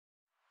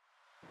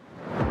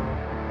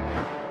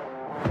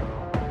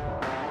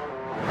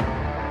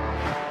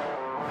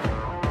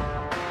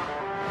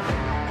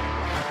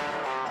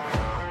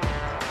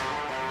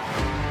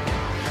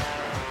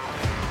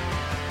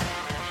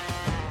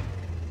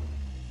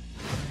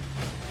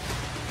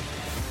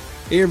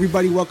Hey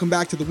everybody, welcome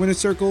back to the Winner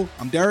Circle.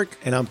 I'm Derrick.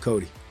 And I'm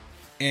Cody.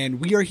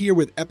 And we are here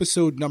with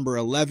episode number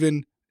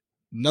 11,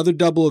 another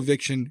double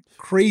eviction.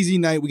 Crazy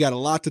night. We got a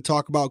lot to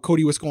talk about.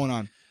 Cody, what's going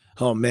on?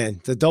 Oh man,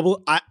 the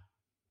double,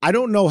 I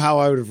don't know how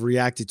I would have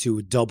reacted to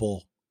a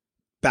double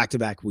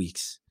back-to-back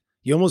weeks.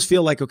 You almost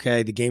feel like,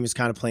 okay, the game is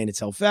kind of playing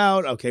itself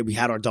out. Okay, we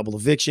had our double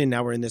eviction.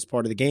 Now we're in this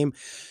part of the game.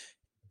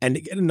 And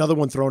to get another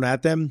one thrown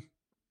at them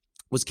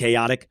was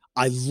chaotic.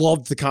 I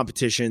loved the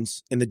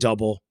competitions in the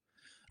double.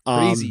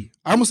 Crazy.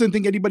 I almost didn't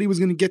think anybody was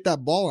going to get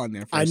that ball on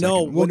there for a I know.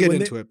 second. We'll get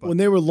into it. But when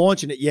they were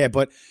launching it, yeah,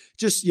 but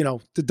just,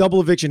 the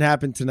double eviction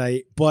happened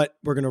tonight, but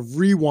we're going to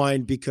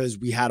rewind because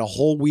we had a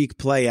whole week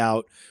play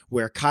out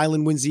where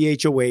Kylan wins the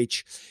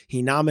HOH.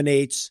 He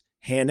nominates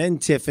Hannah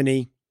and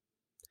Tiffany.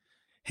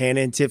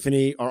 Hannah and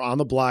Tiffany are on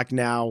the block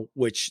now,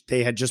 which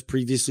they had just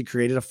previously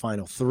created a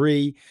final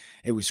three.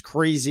 It was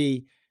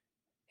crazy.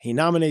 He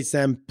nominates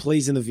them,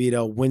 plays in the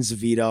veto, wins the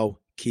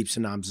veto, keeps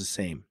the noms the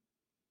same.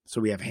 So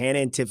we have Hannah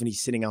and Tiffany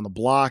sitting on the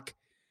block.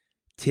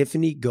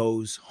 Tiffany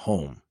goes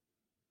home.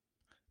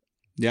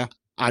 Yeah.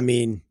 I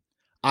mean,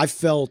 I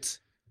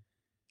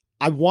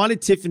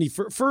wanted Tiffany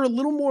for a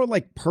little more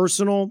like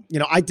personal.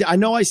 I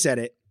know I said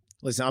it.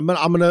 Listen, I'm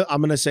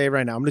gonna say it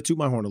right now. I'm gonna toot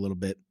my horn a little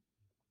bit.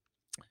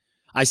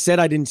 I said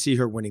I didn't see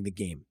her winning the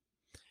game.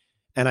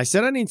 And I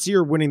said I didn't see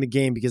her winning the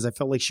game because I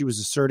felt like she was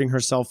asserting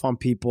herself on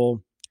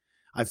people.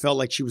 I felt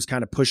like she was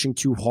kind of pushing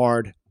too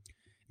hard.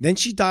 Then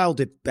she dialed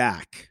it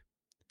back.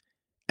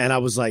 And I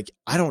was like,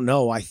 I don't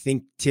know. I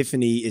think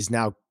Tiffany is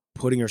now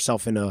putting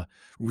herself in a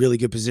really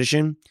good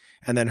position.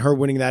 And then her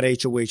winning that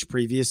HOH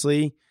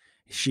previously,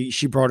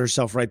 she brought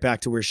herself right back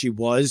to where she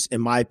was,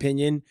 in my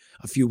opinion,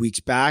 a few weeks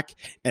back.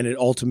 And it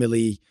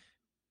ultimately,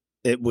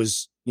 it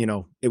was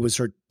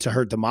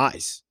her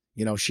demise.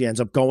 She ends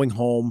up going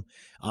home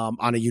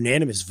on a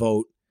unanimous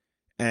vote.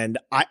 And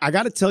I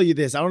got to tell you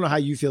this. I don't know how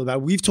you feel about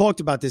it. We've talked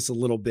about this a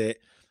little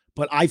bit,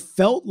 but I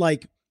felt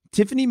like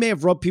Tiffany may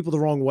have rubbed people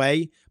the wrong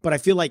way, but I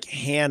feel like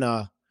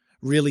Hannah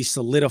really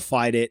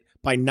solidified it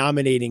by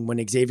nominating,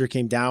 when Xavier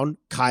came down,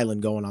 Kylan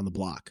going on the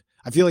block.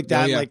 I feel like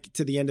that,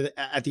 at the end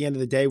of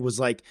the day, was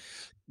like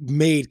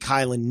made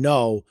Kylan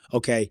know,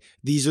 okay,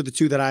 these are the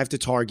two that I have to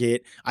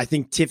target. I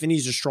think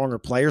Tiffany's a stronger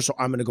player, so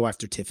I'm going to go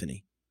after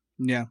Tiffany.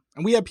 Yeah.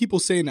 And we had people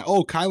saying that,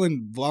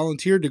 Kylan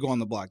volunteered to go on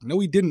the block. No,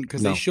 he didn't,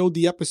 because they showed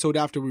the episode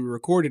after we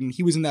recorded, and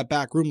he was in that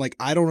back room like,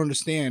 I don't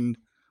understand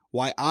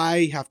why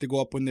I have to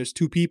go up when there's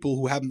two people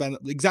who haven't been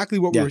exactly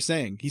what we were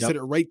saying. He said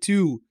it right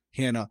to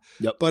Hannah.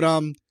 Yep. But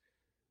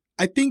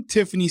I think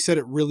Tiffany said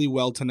it really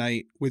well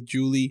tonight with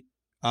Julie.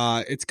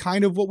 It's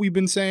kind of what we've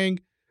been saying.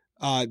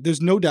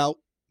 There's no doubt.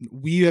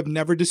 We have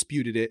never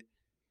disputed it.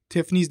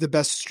 Tiffany's the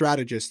best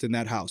strategist in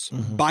that house,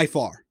 by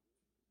far.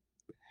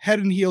 Head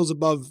and heels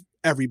above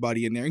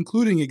everybody in there,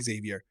 including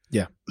Xavier.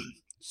 Yeah.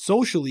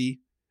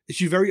 Socially,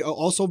 she's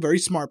also very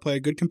smart player,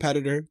 good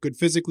competitor, good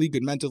physically,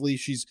 good mentally.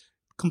 She's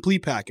complete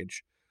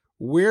package.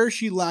 Where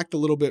she lacked a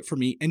little bit for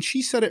me, and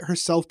she said it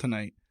herself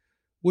tonight,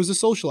 was the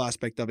social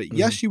aspect of it.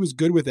 Yes, she was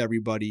good with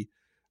everybody,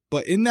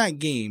 but in that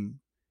game,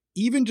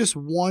 even just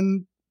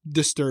one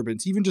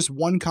disturbance, even just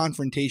one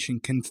confrontation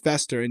can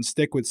fester and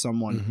stick with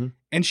someone.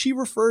 And she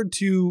referred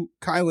to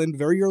Kylan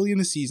very early in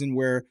the season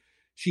where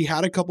she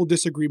had a couple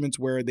disagreements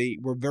where they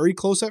were very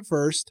close at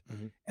first,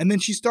 and then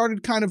she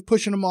started kind of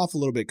pushing him off a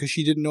little bit because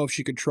she didn't know if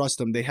she could trust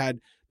him. They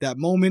had that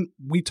moment,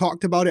 we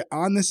talked about it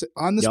on this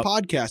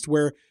podcast,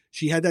 where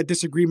she had that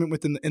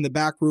disagreement in the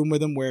back room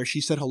with him where she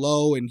said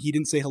hello and he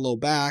didn't say hello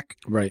back.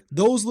 Right.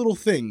 Those little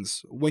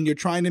things, when you're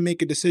trying to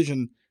make a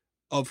decision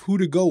of who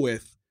to go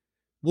with,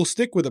 will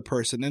stick with a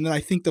person. And then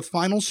I think the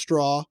final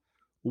straw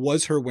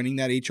was her winning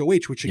that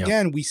HOH, which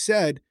again, we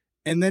said,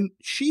 and then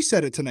she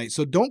said it tonight.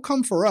 So don't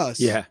come for us.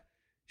 Yeah.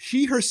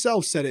 She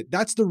herself said it.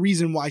 That's the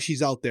reason why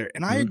she's out there.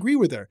 And I agree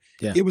with her.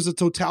 Yeah. It was a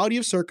totality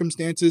of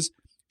circumstances.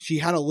 She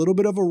had a little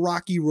bit of a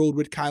rocky road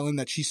with Kylan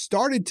that she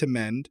started to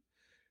mend.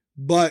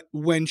 But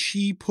when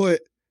she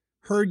put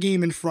her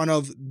game in front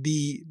of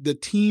the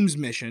team's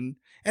mission,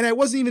 and it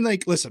wasn't even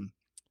like, listen,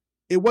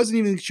 it wasn't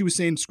even like she was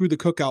saying, screw the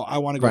cookout, I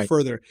want to go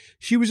further.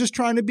 She was just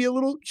trying to be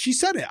she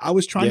said it. I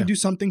was trying to do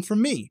something for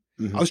me.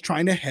 I was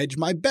trying to hedge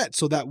my bet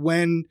so that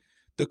when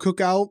the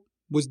cookout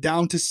was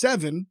down to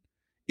 7,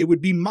 it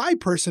would be my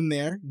person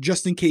there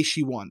just in case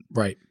she won.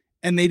 Right.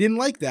 And they didn't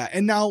like that.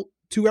 And now,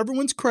 to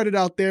everyone's credit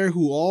out there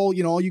who all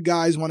you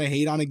guys want to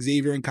hate on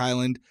Xavier and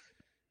Kylan,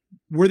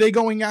 were they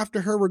going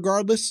after her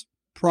regardless?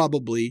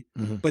 Probably.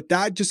 But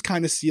that just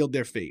kind of sealed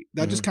their fate.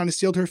 That just kind of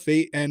sealed her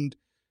fate. And,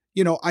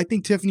 I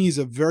think Tiffany is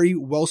a very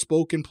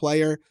well-spoken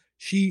player.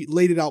 She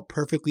laid it out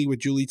perfectly with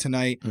Julie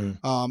tonight.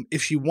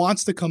 If she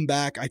wants to come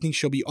back, I think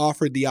she'll be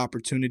offered the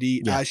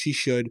opportunity as she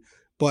should.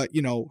 But,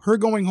 her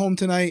going home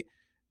tonight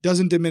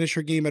doesn't diminish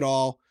her game at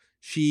all.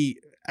 She,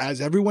 as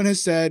everyone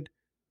has said,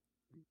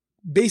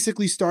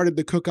 basically started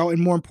the cookout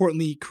and more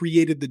importantly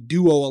created the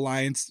duo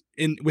alliance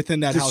within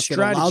that house that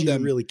allowed them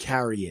to really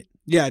carry it.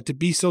 Yeah, to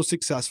be so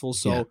successful.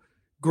 So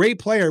great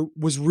player,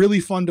 was really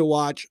fun to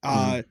watch.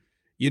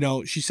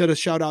 She said a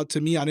shout out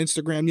to me on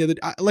Instagram the other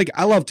day.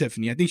 I love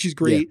Tiffany. I think she's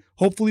great. Yeah.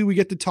 Hopefully we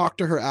get to talk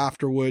to her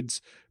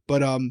afterwards.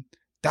 But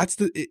that's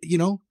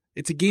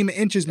it's a game of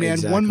inches, man.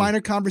 Exactly. One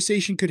minor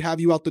conversation could have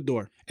you out the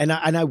door. And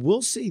I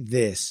will say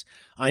this.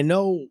 I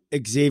know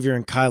Xavier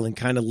and Kylan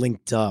kind of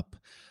linked up,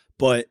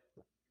 but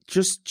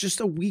just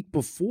a week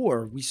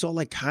before, we saw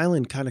like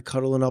Kylan kind of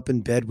cuddling up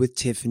in bed with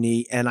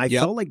Tiffany, and I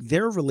felt like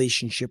their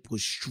relationship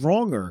was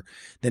stronger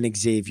than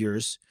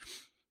Xavier's.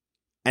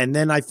 And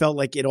then I felt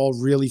like it all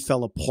really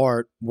fell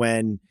apart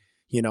when,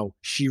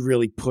 she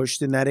really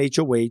pushed in that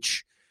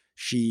HOH.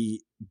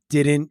 She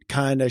didn't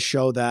kind of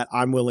show that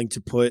I'm willing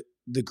to put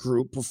the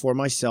group before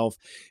myself.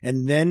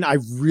 And then I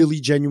really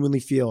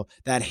genuinely feel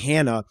that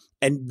Hannah,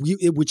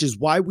 which is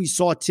why we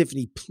saw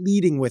Tiffany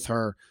pleading with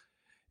her.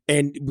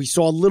 And we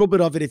saw a little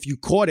bit of it. If you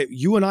caught it,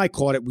 you and I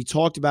caught it. We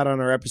talked about it on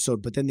our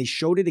episode, but then they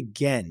showed it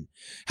again,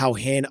 how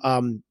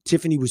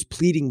Tiffany was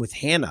pleading with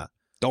Hannah.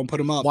 Don't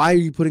put him up. Why are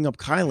you putting up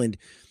Kylan?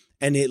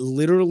 And it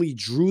literally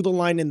drew the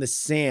line in the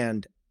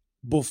sand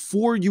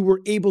before you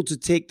were able to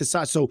take the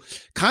side. So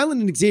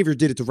Kylan and Xavier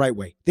did it the right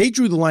way. They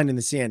drew the line in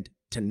the sand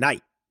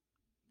tonight.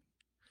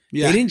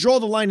 Yeah. They didn't draw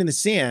the line in the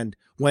sand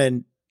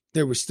when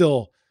there was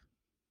still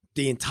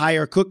the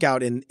entire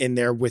cookout in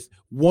there with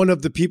one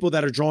of the people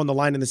that are drawing the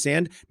line in the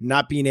sand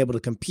not being able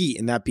to compete,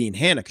 and that being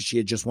Hannah because she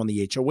had just won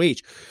the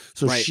HOH.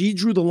 So She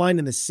drew the line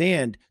in the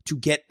sand to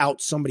get out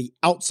somebody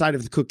outside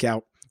of the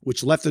cookout,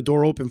 which left the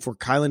door open for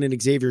Kylan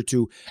and Xavier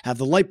to have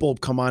the light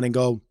bulb come on and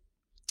go.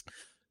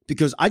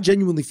 Because I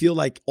genuinely feel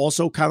like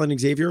also Kylan and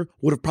Xavier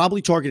would have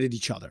probably targeted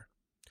each other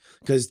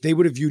because they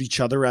would have viewed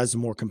each other as a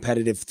more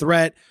competitive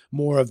threat,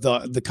 more of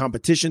the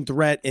competition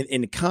threat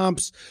in the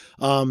comps.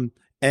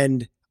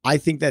 And I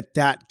think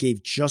that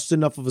gave just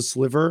enough of a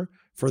sliver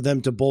for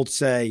them to both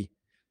say,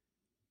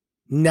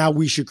 now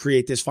we should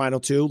create this final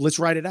two. Let's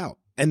write it out.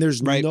 And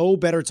there's no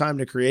better time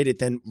to create it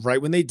than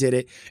right when they did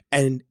it.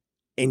 And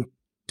in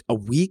a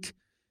week,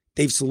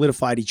 they've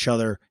solidified each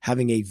other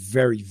having a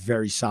very,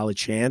 very solid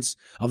chance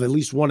of at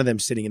least one of them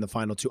sitting in the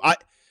final two.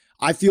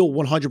 I feel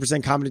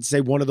 100% confident to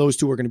say one of those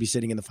two are going to be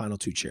sitting in the final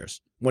two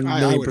chairs.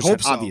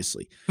 1,000,000%,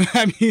 obviously.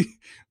 I mean,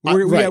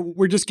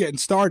 we're just getting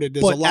started.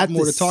 There's a lot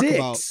more to talk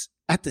about.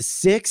 At the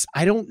 6,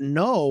 I don't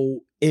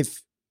know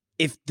if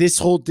this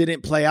whole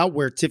didn't play out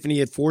where Tiffany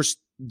had forced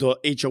the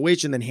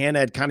HOH and then Hannah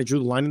had kind of drew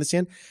the line in the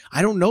sand.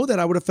 I don't know that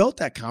I would have felt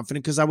that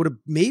confident because I would have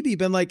maybe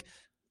been like,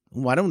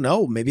 well, I don't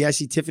know. Maybe I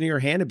see Tiffany or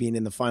Hannah being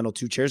in the final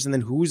two chairs, and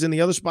then who's in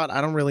the other spot?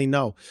 I don't really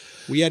know.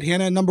 We had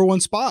Hannah in number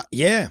 1 spot.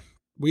 Yeah.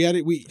 We had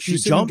it. She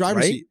was jumped, in the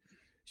driver's seat.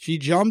 She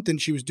jumped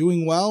and she was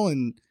doing well,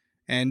 and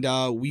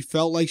we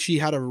felt like she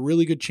had a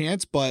really good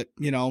chance. But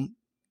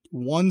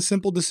one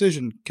simple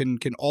decision can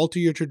alter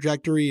your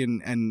trajectory.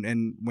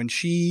 And when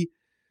she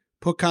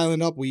put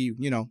Kylan up,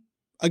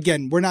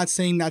 again, we're not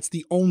saying that's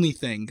the only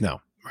thing.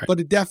 No,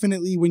 but it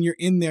definitely, when you're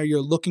in there, you're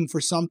looking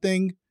for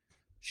something.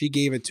 She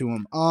gave it to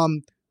him.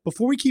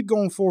 Before we keep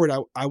going forward,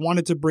 I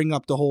wanted to bring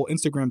up the whole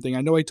Instagram thing.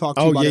 I know I talked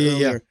to you about it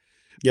earlier.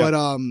 Yeah.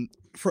 But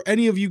for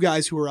any of you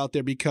guys who are out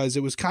there, because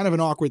it was kind of an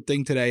awkward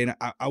thing today, and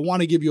I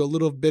want to give you a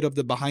little bit of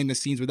the behind the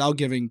scenes without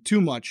giving too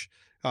much,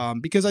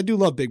 because I do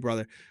love Big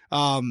Brother.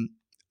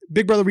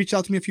 Big Brother reached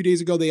out to me a few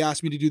days ago. They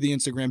asked me to do the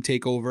Instagram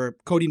takeover.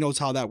 Cody knows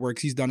how that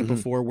works. He's done it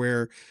before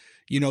where,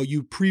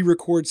 you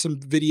pre-record some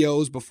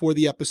videos before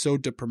the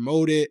episode to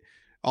promote it,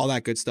 all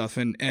that good stuff.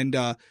 And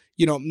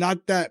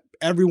not that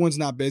everyone's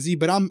not busy,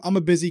 but I'm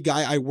a busy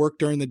guy. I work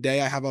during the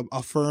day. I have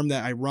a firm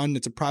that I run.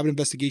 It's a private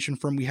investigation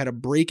firm. We had a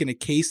break in a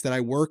case that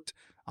I worked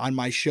on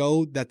my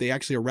show that they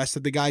actually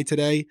arrested the guy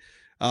today.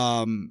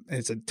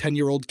 It's a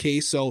 10-year-old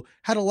case. So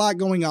had a lot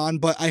going on,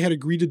 but I had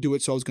agreed to do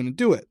it. So I was going to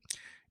do it.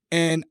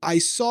 And I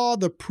saw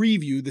the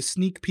preview, the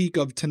sneak peek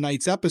of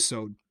tonight's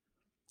episode.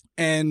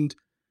 And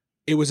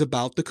it was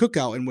about the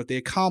cookout and what they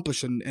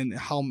accomplished and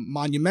how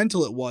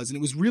monumental it was. And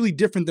it was really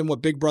different than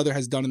what Big Brother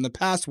has done in the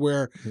past,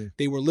 where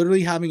they were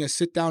literally having a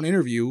sit-down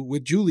interview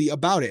with Julie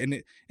about it.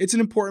 And it's an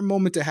important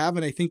moment to have,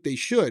 and I think they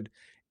should.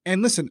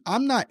 And listen,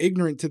 I'm not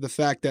ignorant to the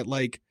fact that,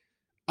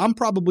 I'm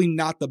probably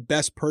not the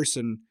best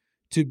person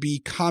to be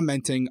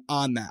commenting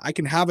on that. I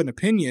can have an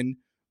opinion,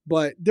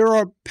 but there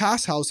are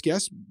past house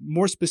guests,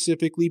 more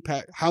specifically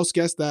house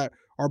guests that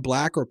are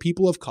Black or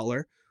people of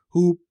color,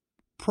 who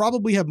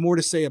probably have more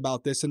to say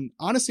about this. And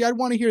honestly, I'd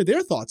want to hear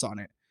their thoughts on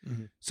it.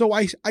 Mm-hmm. So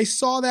I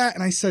saw that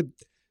and I said,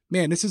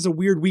 man, this is a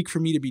weird week for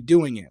me to be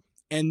doing it.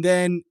 And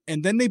then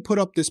they put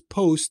up this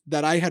post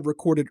that I had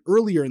recorded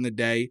earlier in the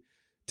day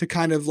to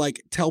kind of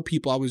tell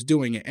people I was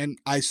doing it. And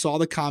I saw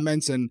the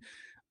comments, and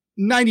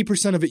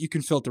 90% of it you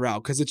can filter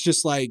out because it's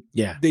just they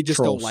just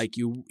trolls. Don't like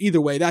you. Either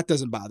way, that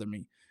doesn't bother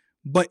me.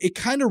 But it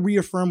kind of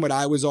reaffirmed what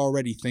I was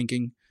already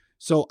thinking.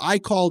 So I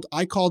called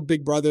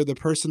Big Brother, the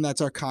person that's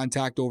our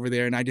contact over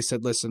there, and I just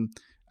said, listen,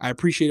 I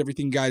appreciate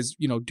everything you guys,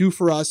 do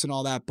for us and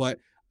all that, but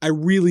I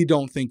really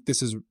don't think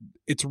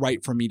it's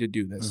right for me to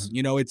do this.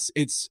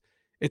 Mm-hmm.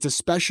 It's a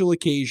special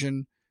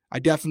occasion. I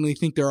definitely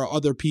think there are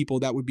other people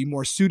that would be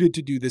more suited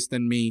to do this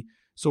than me.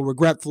 So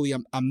regretfully,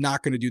 I'm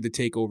not going to do the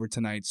takeover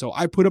tonight. So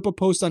I put up a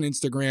post on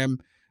Instagram.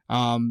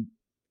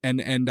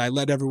 And I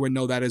let everyone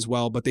know that as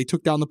well. But they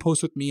took down the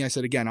post with me. I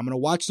said, again, I'm going to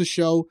watch the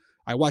show.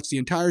 I watched the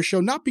entire show,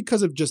 not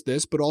because of just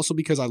this, but also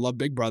because I love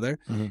Big Brother.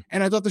 Mm-hmm.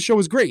 And I thought the show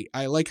was great.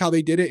 I like how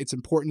they did it. It's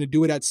important to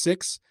do it at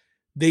 6.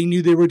 They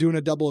knew they were doing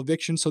a double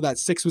eviction, so that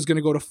 6 was going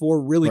to go to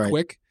 4 really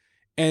quick.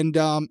 And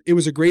it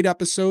was a great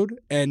episode.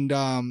 And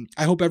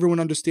I hope everyone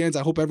understands.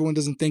 I hope everyone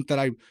doesn't think that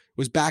I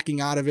was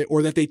backing out of it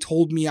or that they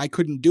told me I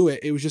couldn't do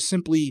it. It was just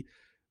simply,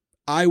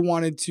 I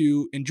wanted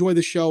to enjoy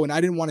the show, and I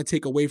didn't want to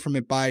take away from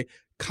it by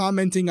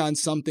commenting on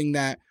something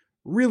that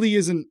really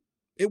isn't,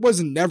 it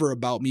wasn't never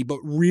about me, but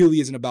really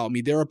isn't about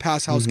me. There are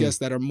past house guests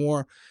that are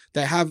more,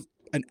 that have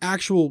an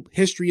actual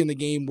history in the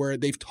game where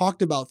they've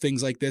talked about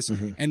things like this.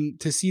 And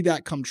to see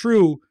that come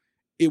true,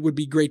 it would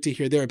be great to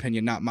hear their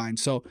opinion, not mine.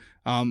 So,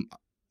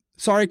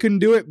 sorry I couldn't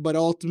do it, but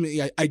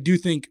ultimately I do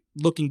think,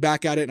 looking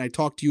back at it, and I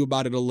talked to you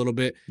about it a little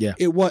bit,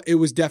 it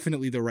was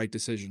definitely the right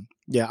decision.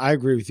 Yeah, I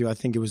agree with you. I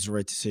think it was the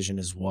right decision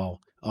as well.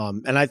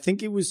 And I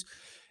think it was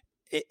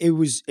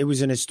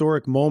an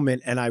historic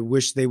moment, and I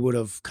wish they would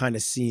have kind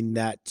of seen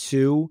that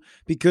too,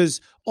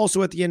 because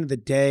also at the end of the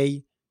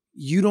day,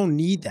 you don't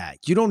need that.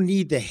 You don't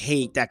need the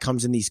hate that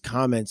comes in these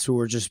comments who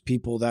are just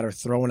people that are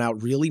throwing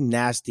out really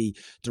nasty,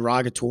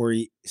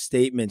 derogatory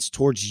statements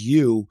towards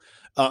you.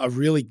 A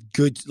really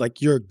good,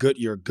 like you're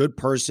a good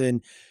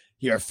person.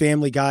 You're a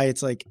family guy.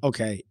 It's like,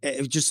 okay,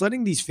 just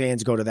letting these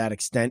fans go to that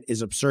extent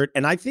is absurd.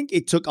 And I think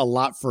it took a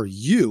lot for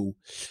you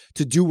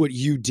to do what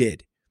you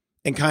did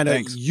and kind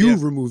of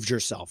removed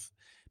yourself,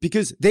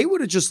 because they would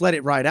have just let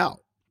it ride out.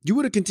 You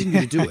would have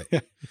continued to do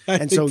it.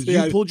 And so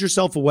you pulled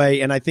yourself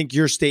away. And I think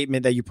your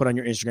statement that you put on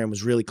your Instagram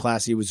was really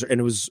classy. It was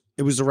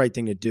the right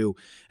thing to do.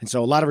 And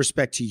so a lot of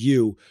respect to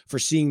you for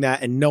seeing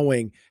that and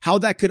knowing how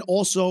that could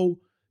also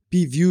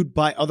be viewed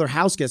by other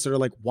house guests that are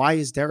like, why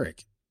is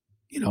Derrick,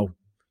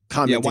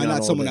 commenting why on not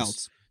all someone this?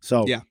 else?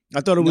 So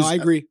I thought it was, I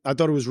agree. I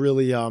thought it was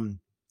really,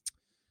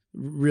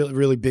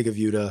 really big of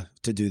you to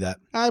do that.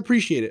 I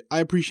appreciate it.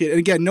 And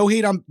again, no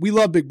hate. We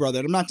love Big Brother.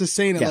 And I'm not just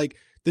saying it like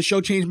the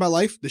show changed my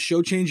life. The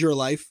show changed your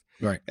life.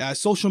 Right.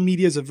 Social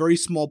media is a very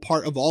small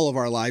part of all of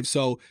our lives.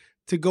 So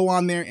to go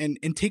on there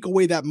and take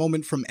away that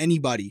moment from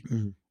anybody,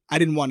 I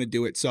didn't want to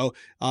do it. So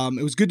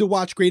it was good to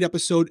watch. Great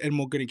episode. And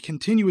we're going to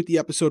continue with the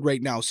episode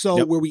right now.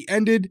 So where we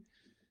ended,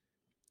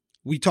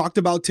 we talked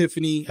about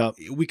Tiffany.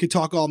 We could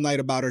talk all night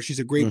about her. She's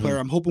a great player.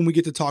 I'm hoping we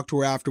get to talk to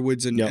her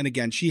afterwards. And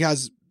again,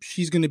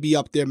 she's going to be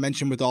up there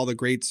mentioned with all the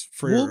greats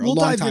for a long time to come. We'll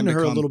dive into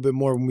her a little bit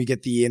more when we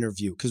get the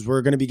interview, because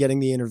we're going to be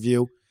getting the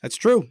interview. That's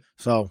true.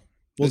 So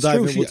we'll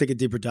take a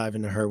deeper dive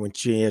into her when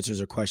she answers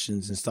her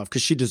questions and stuff,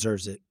 because she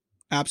deserves it.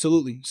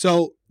 Absolutely.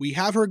 So we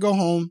have her go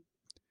home.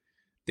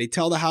 They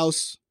tell the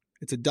house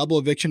it's a double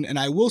eviction. And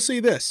I will say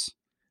this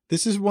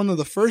is one of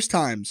the first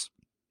times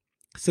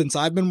since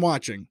I've been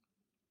watching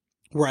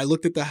where I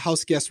looked at the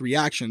house guest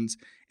reactions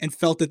and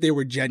felt that they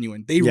were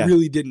genuine. They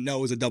really didn't know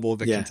it was a double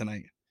eviction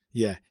tonight.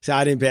 Yeah. So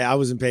I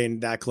wasn't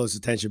paying that close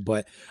attention,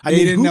 but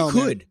who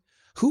could?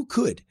 Who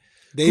could?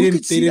 They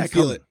didn't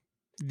feel it.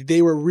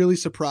 They were really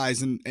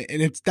surprised. And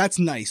that's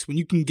nice when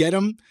you can get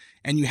them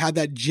and you have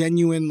that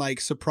genuine like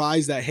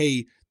surprise that,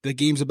 hey, the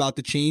game's about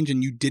to change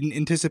and you didn't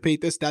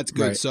anticipate this. That's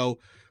good. Right. So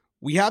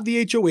we have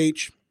the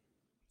HOH,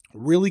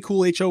 really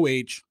cool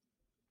HOH.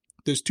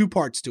 There's 2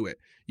 parts to it.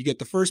 You get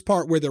the first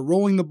part where they're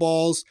rolling the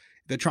balls.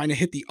 They're trying to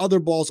hit the other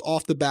balls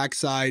off the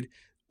backside.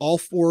 All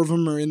 4 of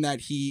them are in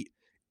that heat.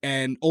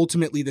 And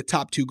ultimately the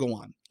top 2 go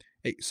on.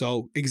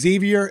 So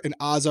Xavier and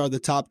Oz are the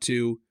top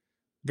 2.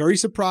 Very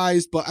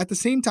surprised, but at the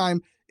same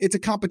time, it's a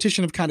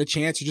competition of kind of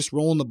chance. You're just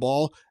rolling the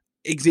ball.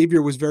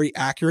 Xavier was very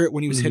accurate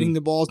when he was hitting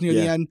the balls near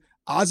the end.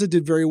 Ozza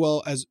did very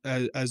well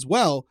as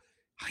well.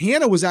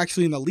 Hannah was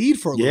actually in the lead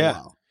for a little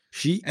while.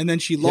 And then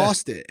she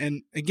lost it.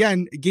 And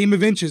again, a game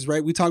of inches,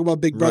 right? We talk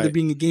about Big Brother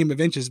being a game of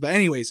inches. But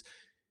anyways,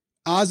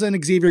 Ozza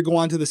and Xavier go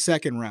on to the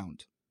second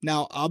round.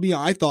 Now, I'll be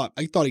honest,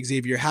 I thought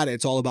Xavier had it.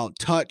 It's all about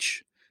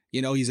touch.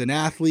 He's an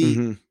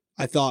athlete.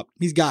 I thought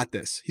he's got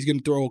this. He's going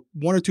to throw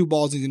 1 or 2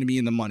 balls. He's going to be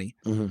in the money.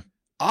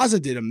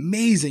 Ozza did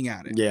amazing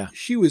at it. Yeah.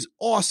 She was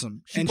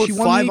awesome. She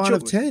won 5 out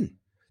of 10.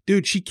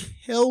 Dude, she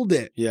killed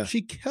it. Yeah.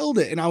 She killed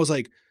it. And I was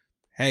like,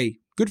 hey,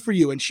 good for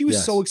you. And she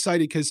was so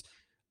excited because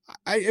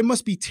it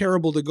must be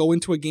terrible to go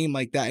into a game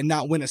like that and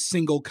not win a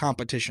single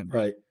competition.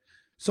 Right.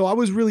 So I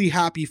was really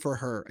happy for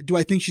her. Do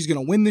I think she's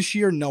going to win this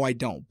year? No, I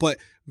don't. But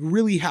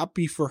really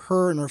happy for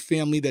her and her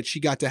family that she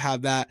got to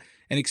have that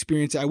and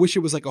experience it. I wish it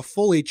was like a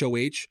full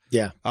HOH.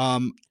 Yeah.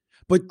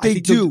 But they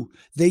do.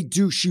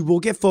 She will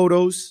get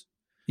photos.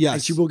 Yes.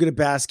 And she will get a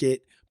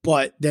basket.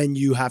 But then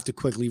you have to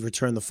quickly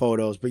return the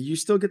photos. But you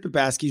still get the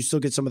basket. You still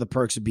get some of the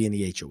perks of being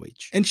the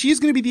HOH. And she is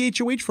going to be the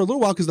HOH for a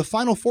little while because the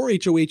final 4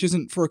 HOH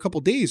isn't for a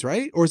couple days,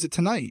 right? Or is it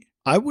tonight?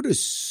 I would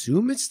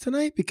assume it's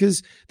tonight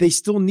because they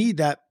still need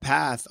that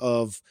path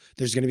of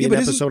there's going to be an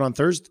episode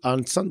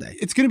on Sunday.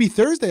 It's going to be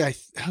Thursday.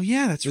 That's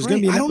there's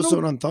going to be an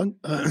episode on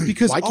Thursday.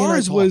 Because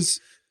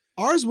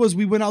ours was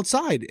we went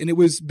outside and it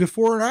was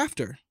before or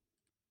after.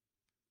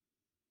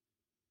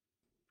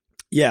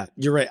 Yeah,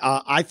 you're right.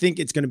 I think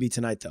it's going to be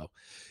tonight though.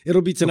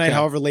 It'll be tonight,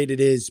 however late it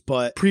is,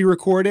 but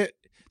pre-record it.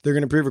 They're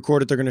going to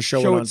pre-record it. They're going to show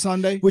it on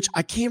Sunday. Which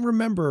I can't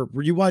remember.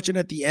 Were you watching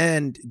at the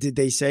end? Did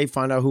they say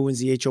find out who wins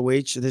the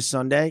HOH this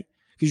Sunday?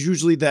 Because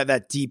usually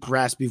that deep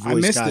raspy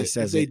voice guy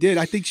says they did.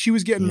 I think she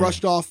was getting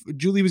rushed off.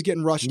 Julie was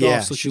getting rushed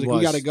off, so she's like,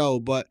 "We got to go."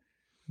 But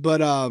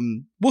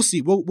we'll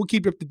see. We'll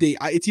keep you up to date.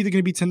 It's either going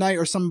to be tonight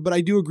or something. But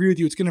I do agree with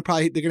you. It's going to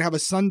they're going to have a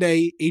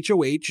Sunday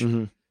HOH.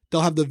 Mm-hmm.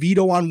 They'll have the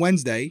veto on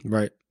Wednesday,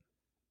 right?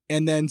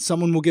 And then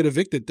someone will get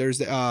evicted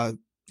Thursday.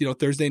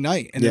 Thursday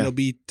night, and then it'll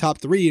be top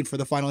 3 and for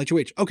the final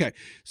HOH. Okay,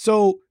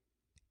 so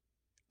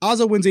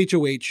Azah wins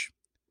HOH.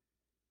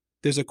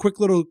 There's a quick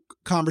little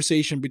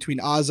conversation between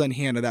Azah and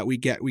Hannah that we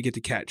get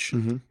to catch.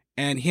 Mm-hmm.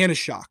 And Hannah's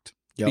shocked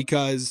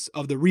because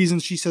of the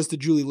reasons she says to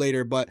Julie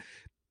later, but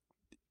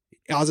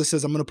Azah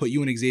says, I'm going to put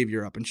you and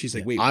Xavier up. And she's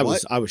like, wait,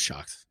 what? I was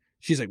shocked.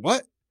 She's like,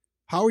 what?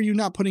 How are you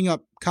not putting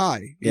up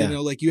Kai? Yeah.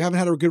 You haven't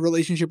had a good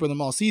relationship with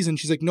him all season.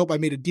 She's like, nope, I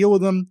made a deal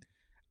with him.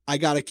 I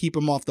got to keep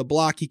him off the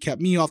block. He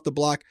kept me off the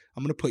block.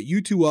 I'm going to put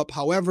you two up.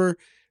 However,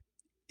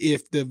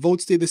 if the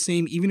votes stay the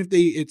same, even if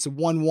it's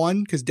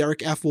 1-1, because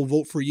Derrick F will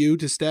vote for you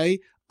to stay,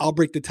 I'll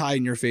break the tie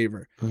in your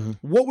favor. Mm-hmm.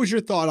 What was your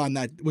thought on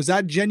that? Was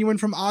that genuine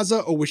from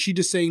Azah, or was she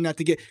just saying that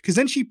to get, because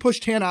then she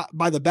pushed Hannah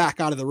by the back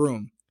out of the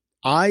room?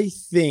 I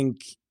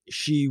think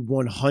she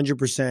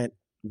 100%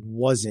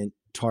 wasn't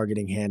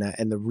targeting Hannah.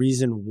 And the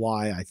reason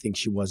why I think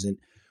she wasn't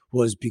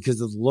was because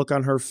of the look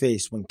on her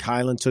face when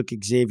Kylan took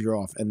Xavier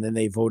off and then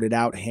they voted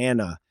out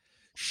Hannah.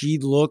 She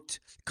looked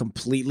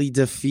completely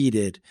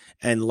defeated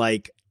and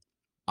like,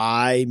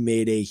 I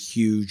made a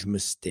huge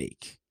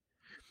mistake.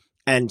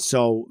 And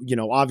so,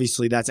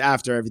 obviously that's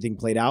after everything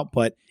played out.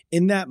 But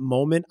in that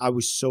moment, I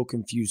was so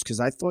confused because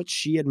I thought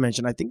she had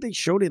mentioned, I think they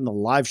showed it in the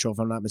live show, if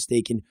I'm not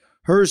mistaken,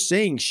 her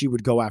saying she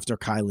would go after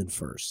Kylan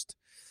first.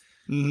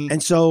 Mm-hmm.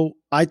 And so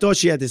I thought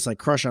she had this like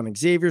crush on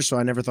Xavier. So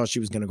I never thought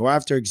she was going to go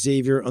after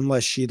Xavier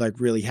unless she like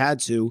really had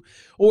to,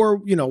 or,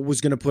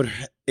 was going to put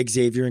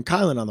Xavier and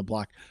Kylan on the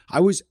block.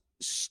 I was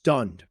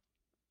stunned,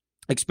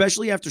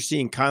 especially after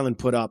seeing Kylan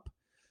put up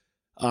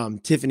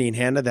Tiffany and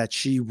Hannah, that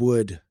she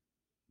would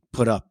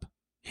put up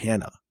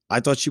Hannah. I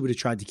thought she would have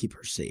tried to keep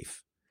her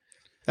safe.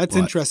 That's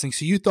interesting.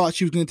 So you thought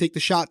she was going to take the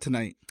shot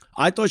tonight?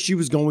 I thought she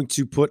was going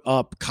to put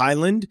up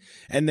Kylan,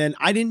 and then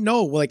I didn't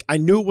know. Like, I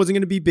knew it wasn't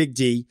going to be Big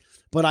D,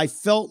 but I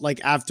felt like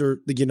after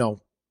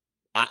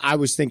I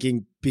was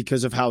thinking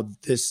because of how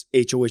this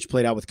HOH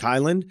played out with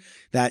Kylan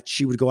that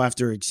she would go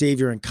after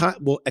Xavier and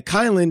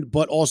Kylan,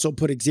 but also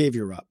put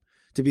Xavier up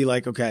to be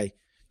like, okay,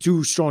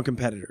 two strong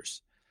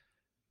competitors.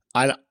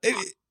 I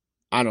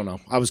don't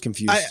know. I was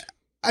confused.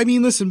 I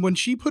mean, listen, when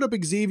she put up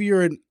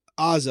Xavier and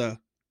Azah,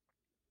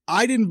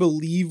 I didn't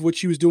believe what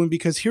she was doing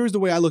because here's the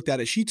way I looked at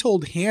it. She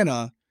told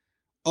Hannah,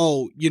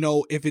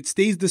 if it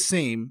stays the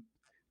same,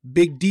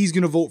 Big D's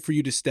going to vote for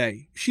you to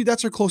stay.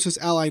 That's her closest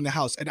ally in the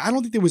house. And I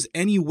don't think there was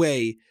any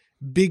way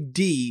Big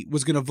D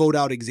was going to vote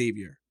out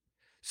Xavier.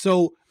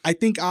 So I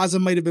think Azah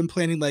might have been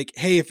planning like,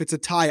 hey, if it's a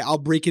tie, I'll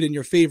break it in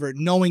your favor,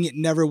 knowing it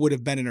never would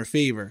have been in her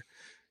favor.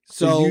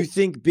 So you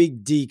think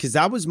Big D, because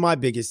that was my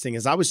biggest thing,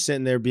 is I was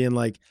sitting there being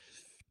like,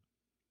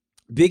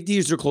 Big D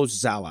is her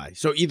closest ally.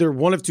 So either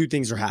one of two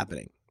things are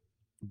happening.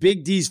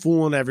 Big D's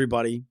fooling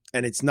everybody,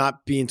 and it's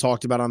not being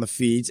talked about on the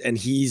feeds, and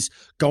he's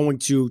going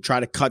to try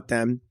to cut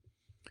them.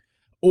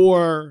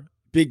 Or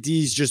Big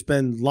D's just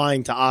been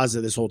lying to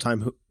Azah this whole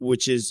time,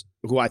 which is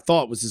who I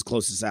thought was his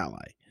closest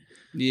ally.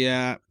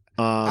 Yeah.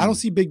 I don't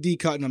see Big D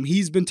cutting him.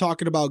 He's been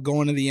talking about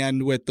going to the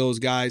end with those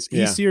guys.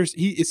 He's serious.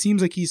 It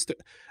seems like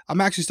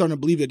I'm actually starting to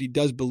believe that he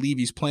does believe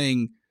he's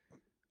playing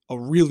a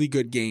really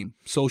good game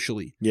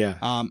socially. Yeah.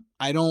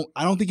 I don't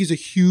think he's a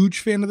huge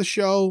fan of the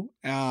show.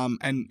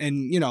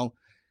 And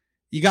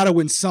you got to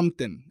win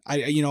something.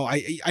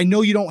 I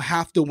know you don't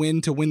have to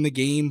win the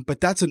game, but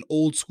that's an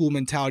old school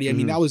mentality. I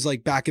mean, that was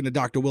like back in the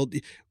Dr. Will.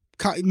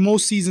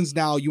 Most seasons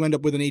now, you end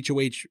up with an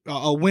HOH,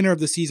 a winner of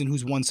the season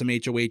who's won some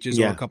HOHs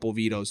or a couple of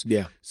vetoes.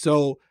 Yeah.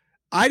 So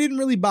I didn't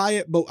really buy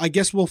it, but I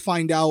guess we'll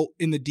find out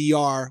in the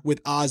DR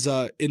with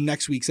Azah in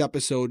next week's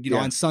episode,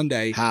 on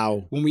Sunday.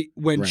 How?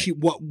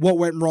 What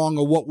went wrong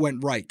or what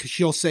went right. Because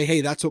she'll say, hey,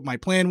 that's what my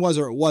plan was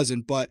or it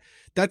wasn't. But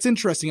that's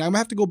interesting. I'm going to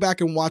have to go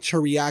back and watch her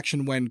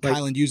reaction when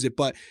Kylan used it.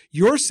 But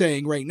you're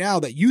saying right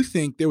now that you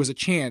think there was a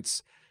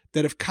chance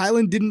that if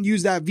Kylan didn't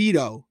use that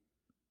veto,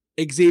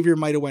 Xavier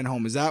might have went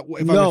home. Is that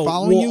if I'm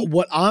following you?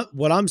 What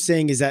I'm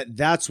saying is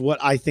that's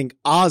what I think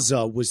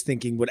Azah was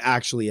thinking would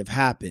actually have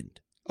happened.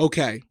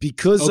 Okay.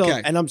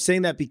 And I'm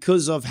saying that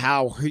because of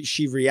how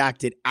she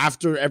reacted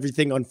after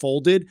everything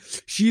unfolded.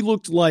 She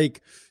looked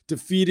like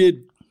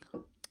defeated,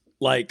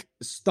 like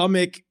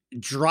stomach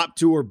dropped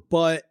to her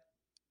butt.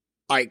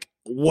 Like,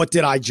 what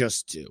did I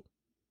just do?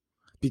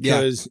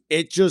 Because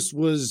it just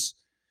was.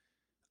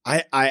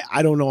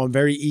 I don't know. I'm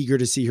very eager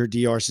to see her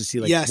DRs to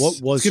see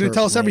what was going to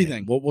tell us plan?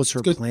 everything. What was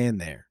her plan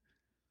there?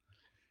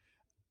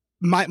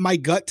 My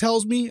gut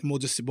tells me, and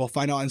we'll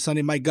find out on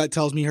Sunday. My gut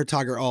tells me her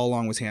target all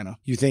along was Hannah.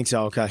 You think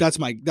so? Okay, that's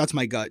my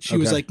gut. She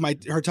was like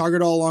her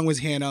target all along was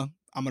Hannah.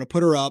 I'm going to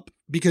put her up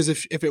because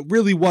if it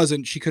really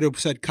wasn't, she could have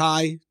said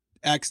Kai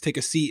X, take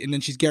a seat, and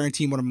then she's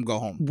guaranteeing one of them go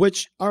home.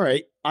 Which, all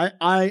right,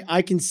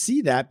 I can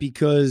see that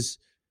because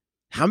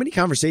how many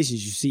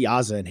conversations you see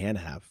Azah and Hannah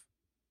have?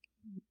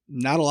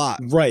 Not a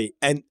lot. Right.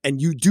 And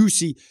you do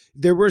see,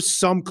 there were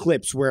some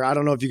clips where, I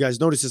don't know if you guys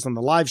noticed this on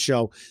the live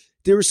show,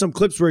 there were some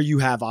clips where you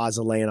have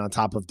Azah laying on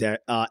top of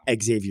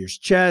Xavier's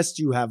chest.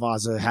 You have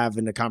Azah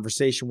having a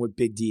conversation with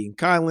Big D and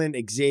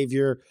Kylan,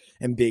 Xavier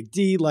and Big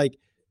D. Like,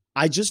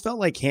 I just felt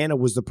like Hannah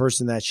was the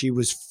person that she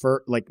was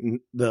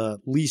the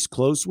least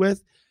close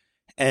with.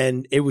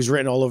 And it was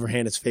written all over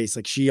Hannah's face.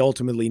 Like, she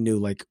ultimately knew,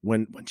 like,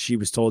 when she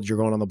was told you're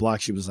going on the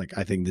block, she was like,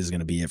 I think this is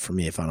going to be it for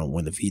me if I don't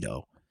win the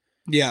veto.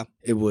 Yeah.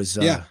 It was,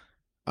 I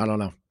don't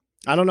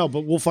know,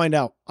 but we'll find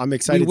out. I'm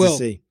excited to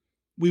see.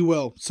 We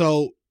will.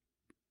 So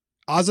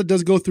Azah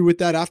does go through with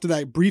that. After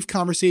that brief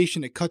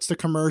conversation, it cuts to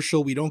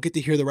commercial. We don't get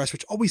to hear the rest,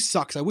 which always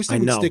sucks. I wish they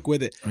would stick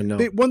with it. I know.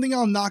 One thing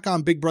I'll knock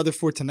on Big Brother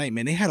for tonight,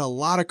 man, they had a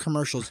lot of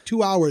commercials,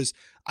 2 hours.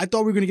 I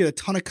thought we were going to get a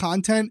ton of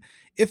content.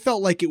 It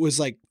felt like it was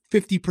like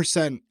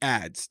 50%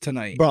 ads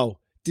tonight. Bro,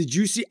 did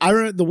you see? I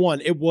remember the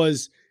one. It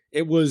was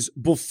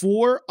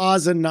before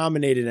Azah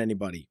nominated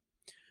anybody.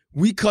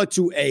 We cut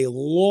to a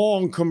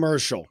long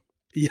commercial.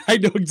 Yeah, I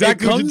know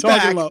exactly what you're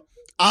talking about.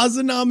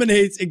 Azah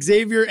nominates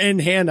Xavier and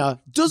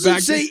Hannah.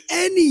 Doesn't say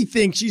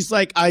anything. She's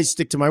like, I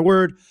stick to my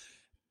word.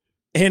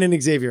 Hannah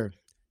and Xavier.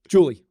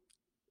 Julie,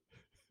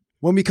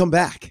 when we come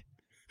back,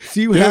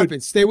 see what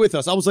happens. Stay with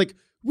us. I was like,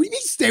 we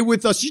need to stay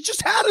with us. You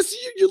just had us.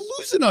 You're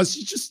losing us.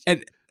 You just...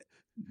 And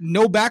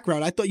no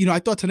background. I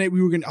thought tonight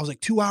I was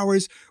like 2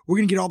 hours. We're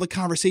going to get all the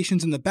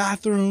conversations in the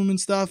bathroom and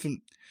stuff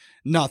and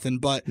nothing.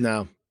 But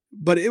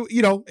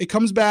it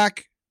comes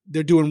back.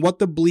 They're doing What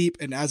the Bleep.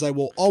 And as I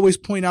will always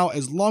point out,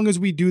 as long as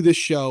we do this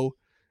show,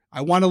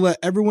 I want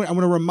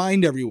to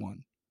remind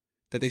everyone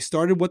that they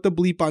started What the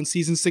Bleep on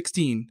season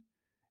 16.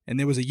 And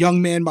there was a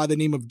young man by the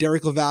name of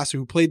Derrick Levasseur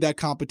who played that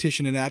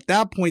competition. And at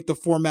that point, the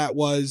format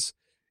was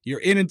you're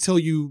in until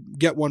you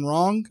get one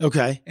wrong.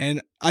 Okay.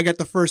 And I got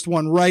the first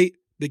one right.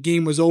 The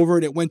game was over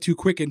and it went too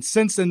quick. And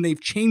since then, they've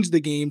changed the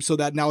game so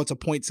that now it's a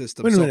point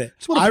system. Wait a minute.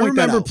 I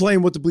remember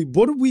playing What the Bleep.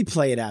 What did we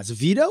play it as? A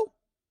veto?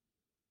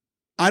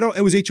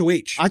 It was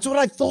HOH. That's what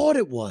I thought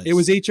it was. It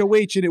was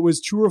HOH and it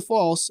was true or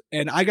false.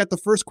 And I got the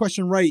first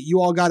question right. You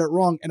all got it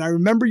wrong. And I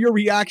remember your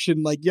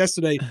reaction like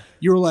yesterday.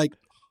 You were like,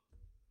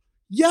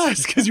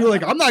 yes, because you were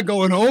like, I'm not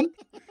going home.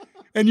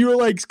 And you were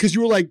like,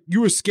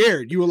 you were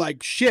scared. You were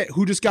like, shit,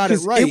 who just got it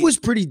right? It was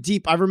pretty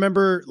deep. I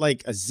remember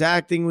like a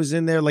Zach thing was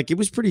in there. Like it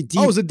was pretty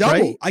deep. Oh, it was a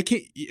double. Right?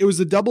 It was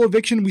a double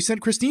eviction. We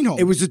sent Christine home.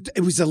 It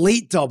was a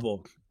late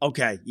double.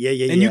 Okay.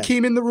 Yeah. And you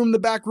came in the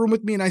back room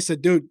with me and I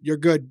said, dude, you're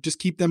good. Just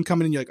keep them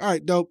coming in. You're like, all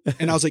right, dope.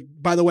 And I was like,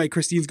 by the way,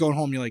 Christine's going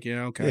home. You're like,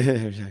 yeah,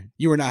 okay.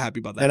 You were not happy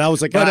about that. And I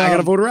was like, I got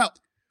to vote her out.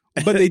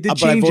 But they did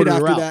change it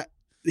after that.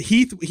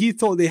 He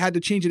thought they had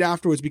to change it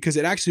afterwards because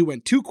it actually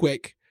went too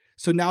quick.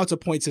 So now it's a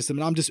point system,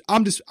 and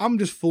I'm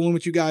just fooling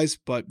with you guys,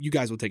 but you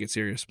guys will take it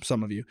serious.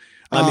 Some of you.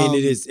 I mean,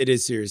 it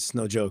is serious. It's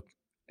no joke.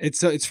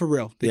 It's for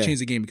real. They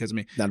changed the game because of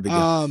me. Not a big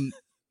deal.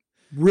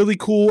 Really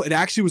cool. It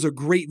actually was a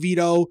great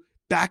veto,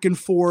 back and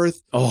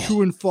forth,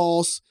 true and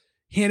false.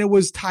 Hannah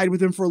was tied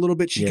with him for a little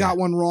bit. She got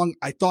one wrong.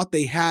 I thought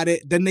they had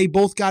it. Then they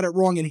both got it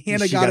wrong, and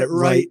Hannah got it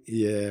right.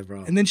 Yeah,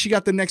 bro. And then she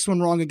got the next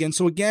one wrong again.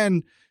 So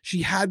again,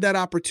 she had that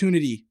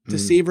opportunity to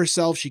save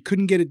herself. She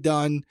couldn't get it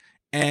done,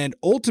 and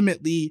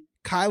ultimately,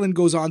 Kylan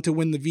goes on to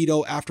win the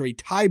veto after a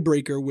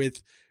tiebreaker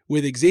with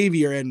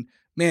Xavier. And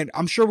man,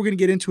 I'm sure we're going to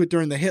get into it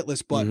during the hit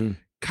list, but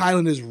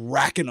Kylan is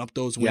racking up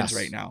those wins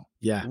right now.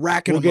 Yeah.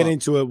 Racking them up. We'll get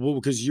into it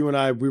because you and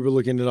I, we were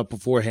looking it up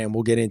beforehand.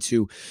 We'll get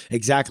into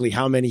exactly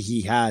how many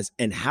he has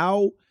and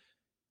how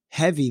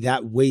heavy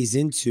that weighs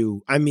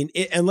into. I mean,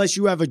 unless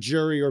you have a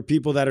jury or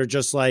people that are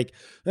just like,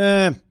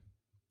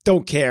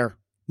 don't care,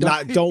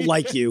 don't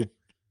like you.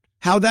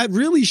 How that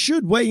really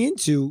should weigh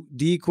into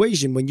the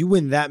equation when you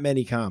win that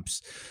many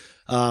comps.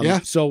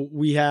 So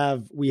we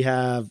have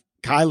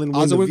Kylan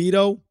win the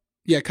veto.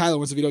 Yeah, Kylan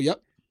wins the veto.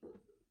 Yep.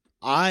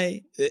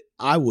 I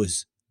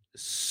was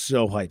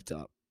so hyped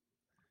up.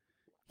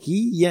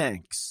 He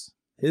yanks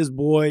his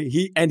boy.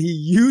 He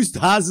used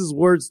Haz's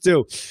words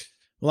too.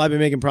 Well, I've been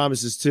making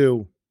promises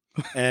too,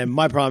 and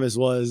my promise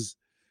was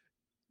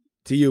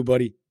to you,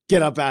 buddy.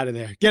 Get up out of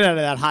there. Get out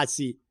of that hot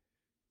seat.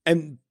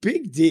 And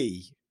Big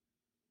D,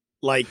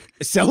 like,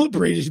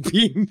 celebrated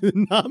being the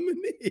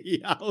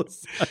nominee. I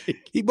was like,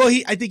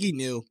 I think he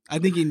knew.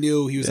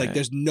 He was like,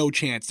 there's no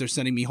chance they're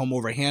sending me home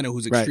over Hannah,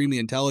 who's extremely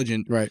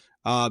intelligent. Right.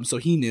 So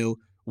he knew.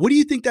 What do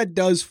you think that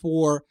does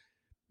for,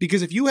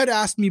 because if you had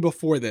asked me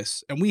before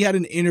this and we had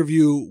an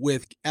interview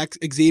with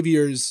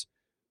Xavier's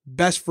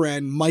best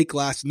friend, Mike,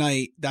 last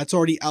night, that's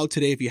already out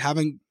today. If you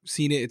haven't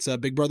seen it, it's a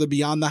Big Brother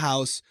Beyond the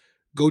House.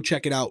 Go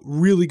check it out.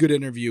 Really good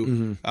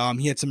interview.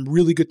 He had some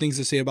really good things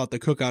to say about the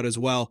cookout as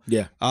well.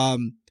 Yeah.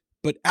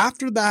 But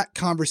after that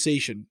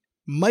conversation,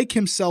 Mike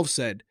himself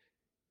said,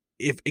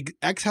 if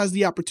X has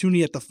the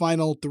opportunity at the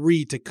final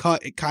 3 to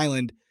cut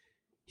Kylan,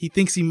 he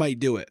thinks he might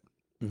do it.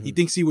 He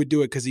thinks he would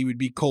do it because he would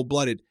be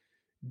cold-blooded.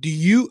 Do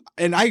you,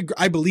 and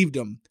I believed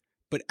him,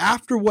 but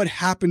after what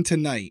happened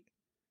tonight,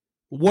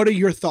 What are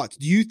your thoughts?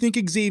 Do you think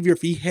Xavier,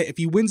 if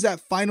he wins that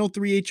final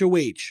 3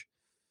 HOH,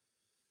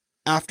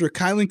 after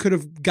Kylan could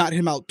have got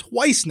him out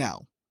twice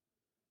now,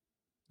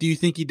 do you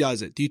think he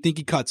does it? Do you think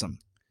he cuts him?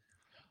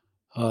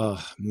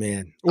 Oh,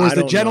 man. Or is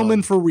the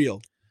gentleman for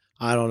real?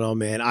 I don't know,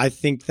 man. I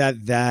think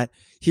that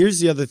here's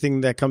the other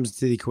thing that comes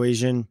to the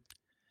equation.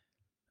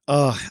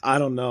 I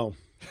don't know.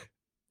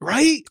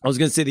 Right? I was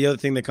going to say the other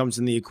thing that comes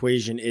in the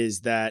equation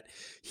is that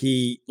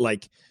he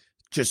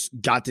just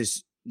got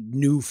this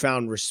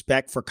newfound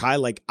respect for Kai.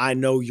 Like, I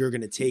know you're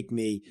going to take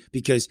me,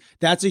 because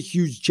that's a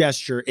huge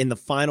gesture in the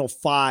final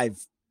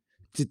 5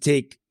 to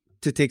take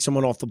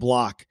someone off the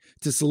block,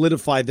 to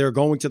solidify they're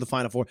going to the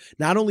Final Four.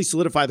 Not only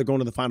solidify they're going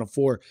to the Final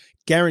Four,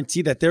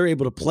 guarantee that they're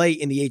able to play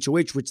in the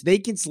HOH, which they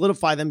can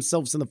solidify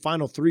themselves in the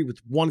Final 3 with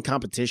one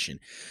competition.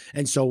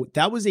 And so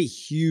that was a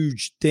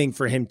huge thing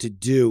for him to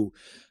do.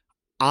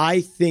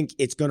 I think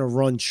it's going to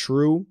run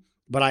true,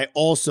 but I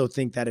also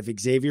think that if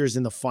Xavier is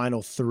in the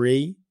Final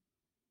 3,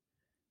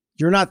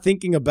 you're not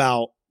thinking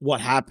about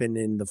what happened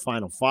in the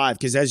Final 5,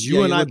 because as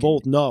you and I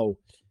both know,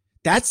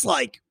 that's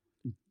like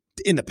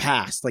in the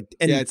past.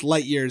 It's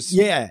light years.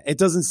 Yeah, it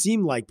doesn't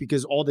seem like,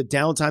 because all the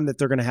downtime that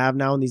they're going to have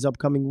now in these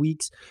upcoming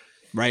weeks,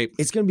 right?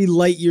 It's going to be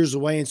light years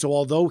away. And so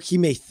although he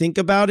may think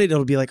about it,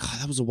 it'll be like, oh,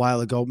 that was a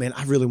while ago, man,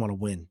 I really want to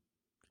win.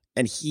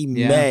 And he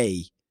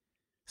may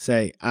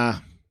say,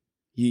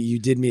 you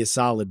did me a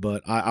solid,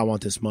 but I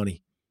want this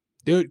money.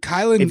 Dude,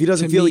 Kylan, if he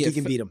doesn't feel like he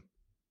can beat him.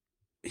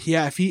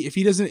 Yeah, if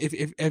he doesn't,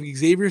 if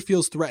Xavier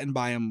feels threatened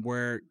by him,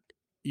 where,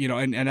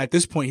 and at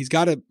this point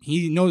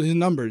he knows his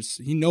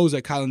numbers. He knows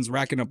that Kylan's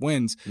racking up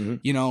wins,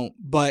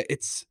 but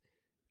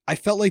I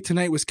felt like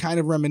tonight was kind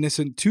of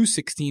reminiscent to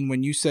 16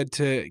 when you said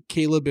to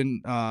Caleb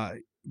and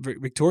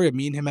Victoria,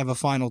 me and him have a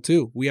final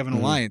too. We have an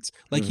alliance.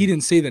 Like, he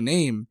didn't say the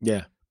name.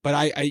 Yeah.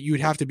 But you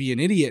would have to be an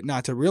idiot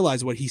not to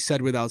realize what he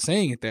said without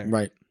saying it there.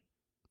 Right.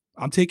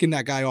 I'm taking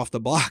that guy off the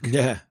block.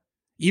 Yeah.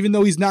 Even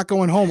though he's not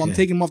going home, I'm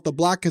taking him off the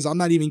block because I'm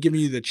not even giving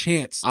you the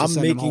chance to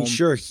send him home. I'm making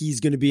sure he's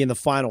going to be in the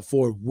Final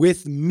Four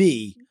with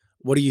me.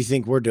 What do you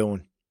think we're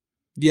doing?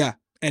 Yeah.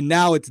 And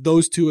now it's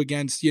those two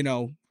against,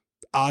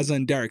 Ozza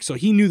and Derrick. So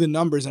he knew the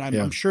numbers, and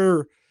I'm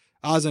sure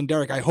Ozza and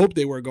Derrick, I hope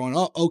they were going,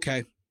 oh,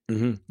 okay.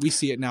 We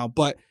see it now.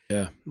 But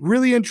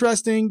really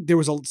interesting. There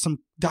was some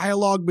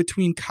dialogue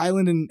between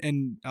Kylan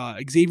and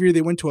Xavier.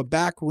 They went to a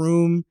back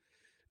room.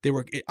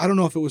 I don't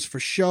know if it was for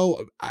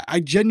show.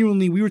 I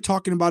genuinely, we were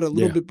talking about it a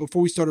little bit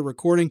before we started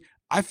recording.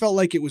 I felt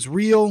like it was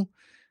real,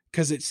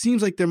 because it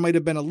seems like there might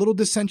have been a little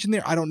dissension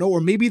there. I don't know. Or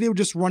maybe they were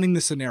just running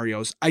the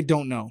scenarios. I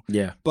don't know.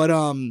 Yeah.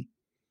 But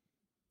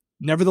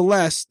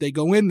nevertheless, they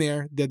go in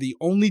there. They're the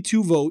only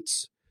 2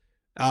 votes.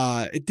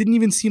 It didn't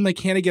even seem like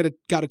Hannah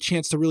got a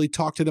chance to really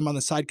talk to them on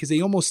the side, because they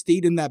almost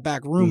stayed in that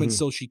back room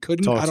until she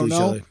couldn't. I don't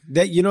know.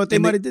 They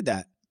might have did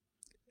that.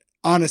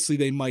 Honestly,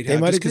 they might have,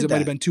 just because it might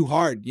have been too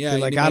hard. Yeah,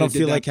 like, I don't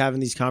feel like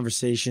having these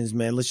conversations,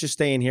 man. Let's just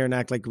stay in here and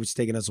act like it's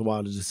taking us a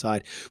while to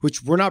decide,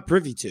 which we're not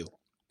privy to,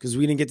 because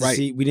we didn't get to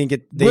see. We didn't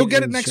get. We'll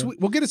get it next week.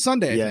 We'll get it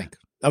Sunday. I think.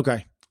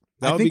 Okay.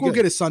 I think we'll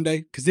get it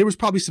Sunday, because there was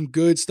probably some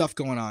good stuff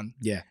going on.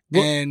 Yeah.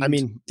 Well, and I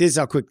mean, this is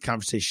how quick the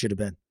conversation should have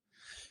been.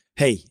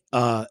 Hey,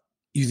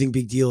 you think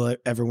Big Deal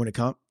ever win a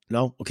comp?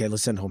 No. Okay,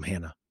 let's send home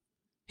Hannah.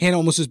 Hannah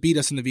almost just beat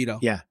us in the veto.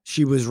 Yeah,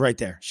 she was right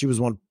there. She was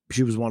one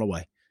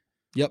away.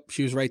 Yep,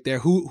 she was right there.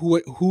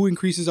 Who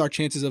increases our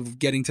chances of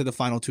getting to the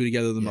final 2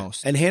 together the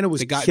most? And Hannah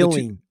was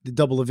killing the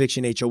double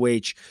eviction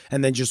HOH,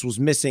 and then just was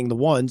missing the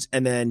ones,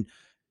 and then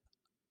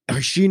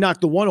she knocked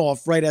the one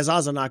off right as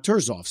Ozza knocked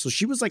hers off. So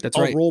she was like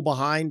roll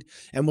behind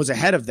and was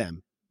ahead of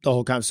them the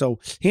whole time. So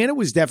Hannah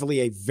was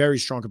definitely a very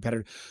strong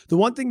competitor. The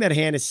one thing that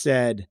Hannah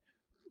said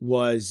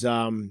was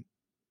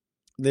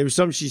there was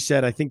something she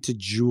said, I think, to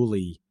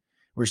Julie,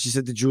 where she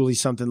said to Julie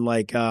something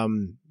like,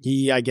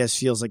 he, I guess,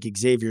 feels like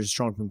Xavier's a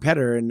strong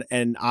competitor.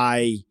 And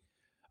I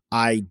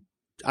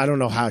don't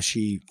know how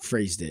she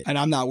phrased it. And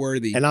I'm not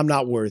worthy.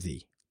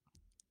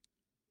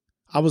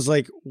 I was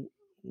like,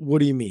 what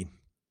do you mean?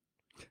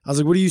 I was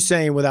like, what are you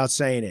saying without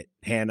saying it,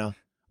 Hannah?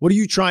 What are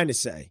you trying to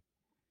say?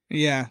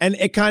 Yeah. And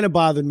it kind of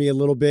bothered me a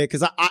little bit,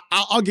 because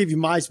I'll give you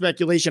my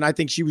speculation. I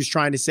think she was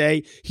trying to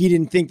say he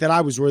didn't think that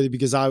I was worthy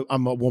because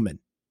I'm a woman.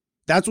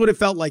 That's what it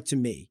felt like to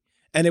me.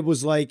 And it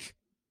was like,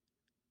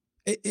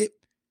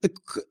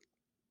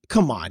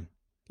 come on.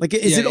 Like,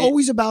 is it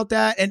always about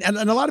that? And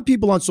a lot of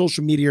people on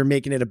social media are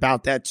making it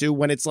about that too,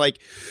 when it's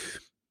like,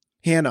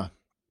 Hannah,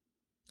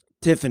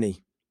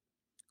 Tiffany,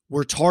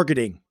 we're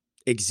targeting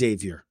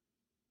Xavier.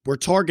 We're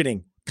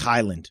targeting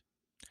Kylan.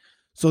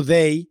 So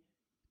they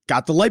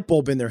got the light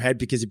bulb in their head,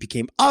 because it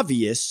became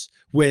obvious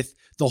with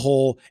the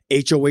whole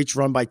HOH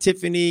run by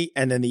Tiffany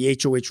and then the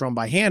HOH run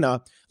by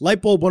Hannah.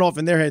 Light bulb went off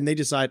in their head, and they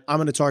decide, I'm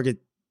going to target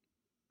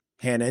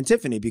Hannah and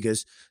Tiffany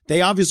because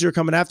they obviously are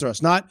coming after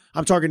us. Not,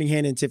 I'm targeting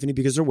Hannah and Tiffany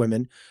because they're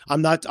women.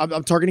 I'm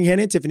targeting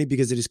Hannah and Tiffany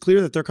because it is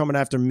clear that they're coming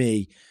after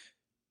me.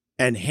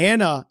 And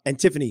Hannah and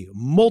Tiffany,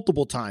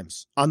 multiple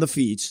times on the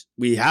feeds,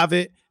 we have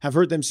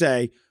heard them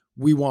say,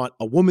 we want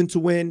a woman to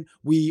win.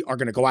 We are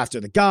going to go after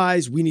the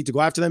guys. We need to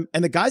go after them.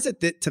 And the guys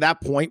to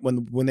that point,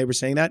 when they were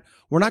saying that,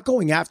 we're not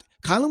going after,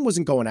 Kylan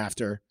wasn't going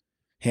after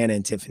Hannah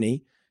and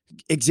Tiffany.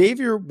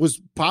 Xavier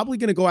was probably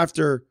going to go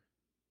after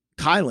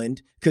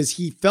Kylan because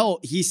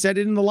he said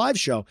it in the live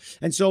show.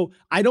 And so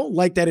I don't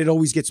like that it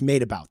always gets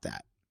made about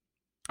that.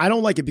 I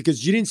don't like it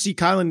because you didn't see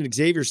Kylan and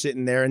Xavier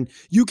sitting there, and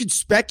you could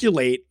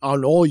speculate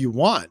on all you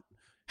want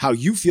how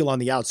you feel on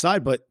the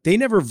outside, but they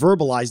never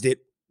verbalized it,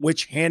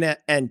 which Hannah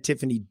and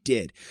Tiffany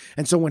did.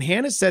 And so when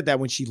Hannah said that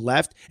when she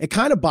left, it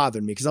kind of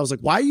bothered me because I was like,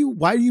 why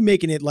are you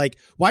making it like,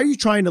 why are you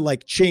trying to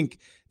like chink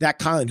that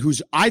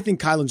Kylan, I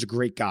think Kylan's a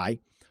great guy.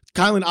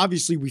 Kylan,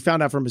 obviously, we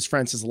found out from his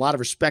friends, has a lot of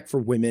respect for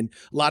women,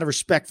 a lot of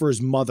respect for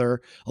his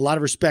mother, a lot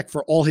of respect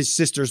for all his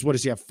sisters. What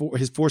does he have?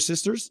 His four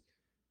sisters?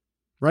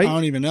 Right? I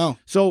don't even know.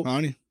 So,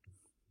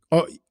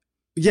 oh,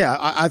 yeah,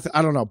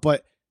 I don't know.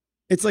 But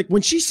it's like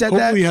when she said Hopefully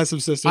that. Hopefully he has some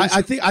sisters.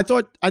 I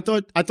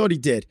thought he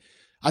did.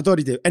 I thought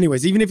he did.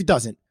 Anyways, even if he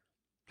doesn't,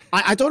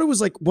 I thought it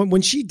was like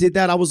when she did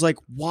that, I was like,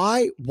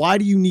 why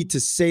do you need to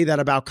say that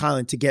about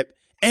Kylan to get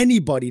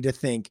anybody to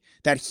think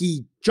that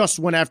he just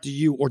went after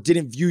you or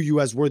didn't view you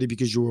as worthy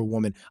because you were a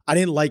woman? I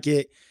didn't like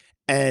it.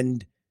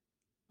 And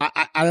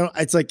I don't,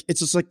 it's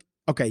just like,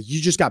 okay,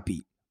 you just got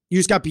beat. You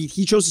just got beat.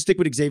 He chose to stick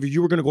with Xavier.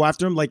 You were going to go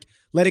after him. Like,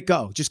 let it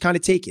go. Just kind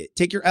of take it.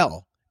 Take your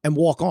L and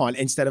walk on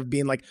instead of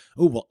being like,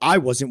 oh, well, I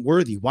wasn't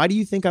worthy. Why do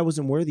you think I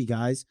wasn't worthy,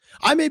 guys?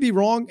 I may be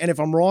wrong. And if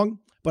I'm wrong,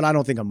 but I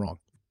don't think I'm wrong.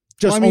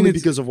 Just only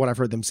because of what I've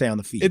heard them say on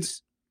the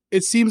feeds.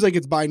 It seems like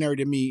it's binary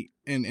to me.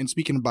 And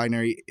speaking of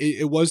binary,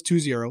 it was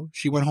 2-0.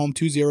 She went home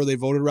 2-0. They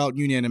voted her out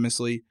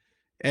unanimously.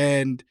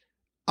 And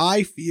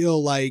I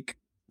feel like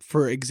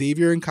for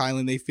Xavier and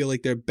Kylan, they feel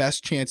like their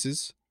best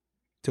chances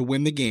to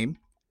win the game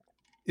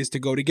is to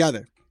go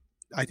together.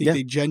 I think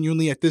they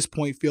genuinely at this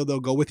point feel they'll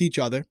go with each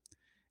other.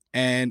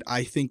 And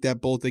I think that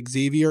both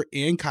Xavier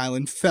and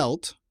Kylan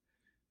felt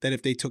that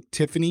if they took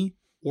Tiffany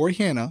or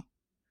Hannah,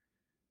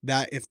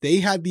 that if they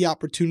had the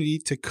opportunity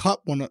to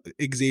cut one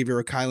Xavier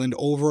or Kylan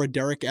over a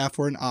Derrick F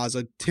or an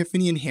Azza,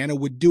 Tiffany and Hannah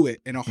would do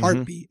it in a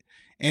heartbeat.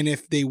 And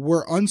if they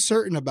were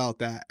uncertain about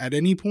that at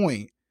any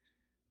point,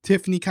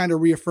 Tiffany kind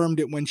of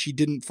reaffirmed it when she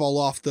didn't fall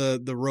off the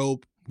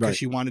rope because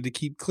she wanted to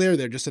keep clear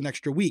there just an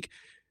extra week.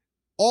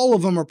 All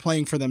of them are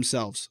playing for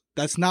themselves.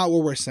 That's not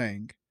what we're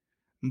saying.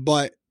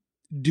 But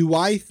do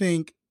I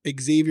think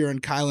Xavier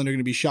and Kylan are going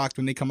to be shocked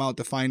when they come out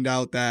to find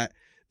out that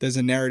there's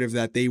a narrative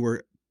that they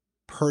were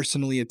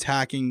personally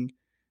attacking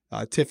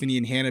Tiffany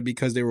and Hannah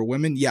because they were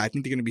women? Yeah, I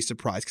think they're going to be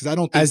surprised because I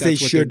don't think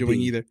that's what they're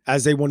doing either.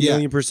 As they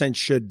 1,000,000%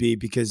 should be,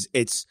 because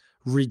it's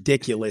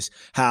ridiculous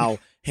how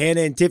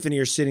Hannah and Tiffany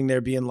are sitting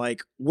there being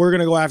like, we're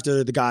going to go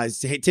after the guys.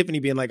 Tiffany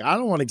being like, I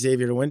don't want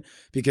Xavier to win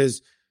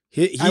because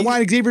I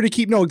want Xavier to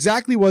keep. No,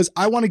 exactly was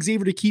I want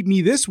Xavier to keep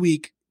me this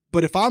week,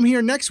 but if I'm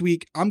here next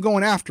week, I'm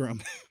going after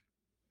him.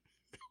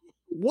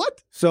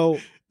 What? So,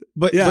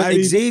 but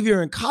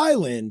Xavier and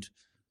Kylan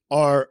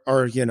are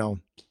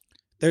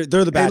they're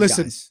the bad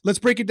guys. Let's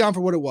break it down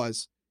for what it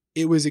was.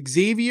 It was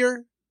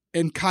Xavier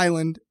and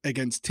Kylan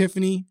against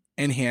Tiffany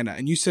and Hannah,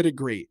 and you said it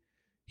great.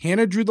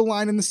 Hannah drew the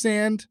line in the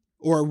sand,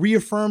 or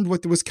reaffirmed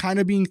what was kind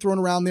of being thrown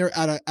around there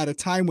at a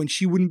time when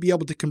she wouldn't be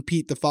able to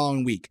compete the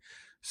following week.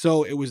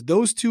 So it was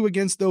those two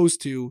against those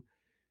two.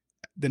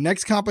 The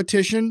next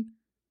competition,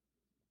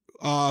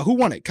 who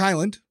won it?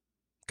 Kylan.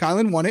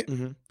 Kylan won it.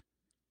 Mm-hmm.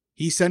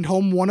 He sent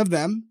home one of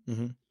them.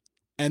 Mm-hmm.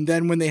 And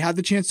then when they had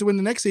the chance to win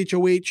the next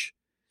HOH,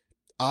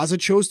 Azza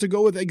chose to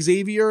go with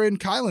Xavier and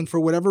Kylan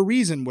for whatever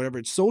reason, whatever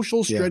it's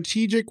social,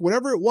 strategic,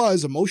 whatever it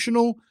was,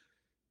 emotional.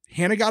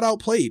 Hannah got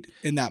outplayed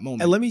in that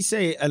moment. And let me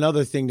say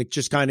another thing to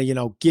just kind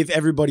of, give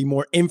everybody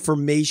more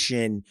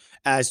information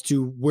as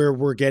to where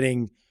we're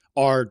getting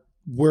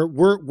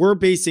we're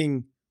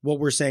basing what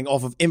we're saying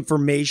off of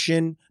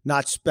information,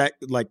 not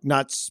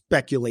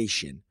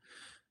speculation.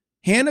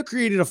 Hannah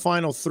created a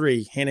final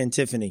three, Hannah and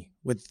Tiffany,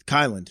 with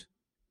Kylan.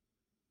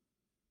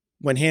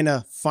 When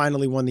Hannah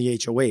finally won the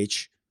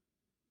HOH,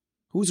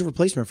 who was a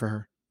replacement for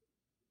her?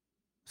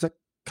 Was that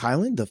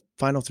Kylan, the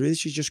final three that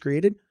she just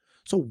created?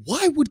 So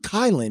why would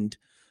Kylan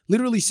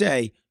literally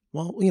say,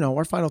 well,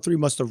 our final three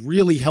must have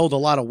really held a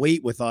lot of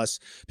weight with us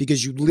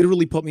because you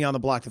literally put me on the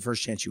block the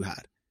first chance you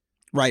had.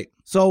 Right.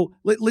 So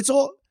let's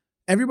all,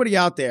 everybody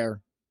out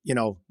there,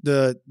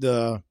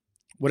 the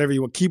whatever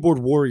you want, keyboard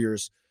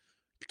warriors,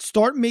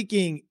 start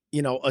making,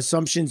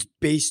 assumptions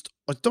based,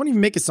 don't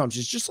even make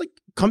assumptions, just like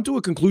come to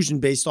a conclusion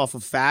based off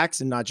of facts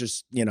and not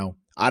just,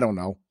 I don't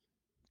know,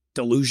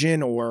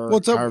 delusion or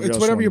it's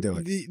whatever you do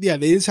it. Yeah,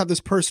 they just have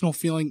this personal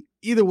feeling.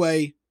 Either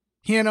way,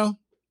 Hannah,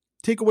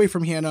 take away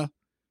from Hannah,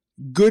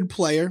 good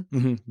player.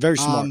 Mm-hmm. Very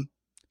smart.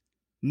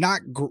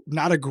 Not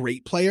a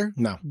great player.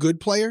 No. Good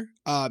player.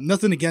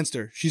 Nothing against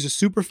her. She's a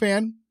super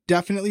fan.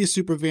 Definitely a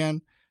super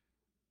fan.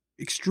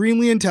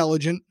 Extremely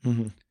intelligent.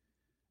 Mm-hmm.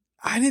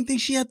 I didn't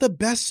think she had the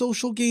best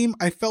social game.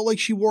 I felt like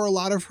she wore a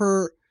lot of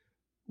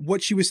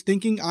what she was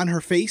thinking on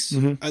her face.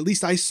 Mm-hmm. At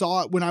least I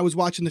saw it when I was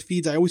watching the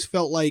feeds. I always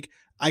felt like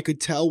I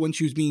could tell when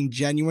she was being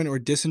genuine or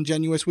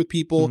disingenuous with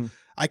people. Mm-hmm.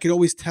 I could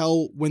always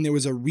tell when there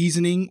was a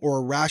reasoning or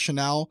a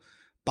rationale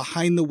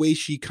behind the way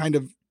she kind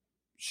of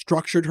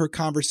structured her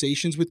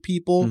conversations with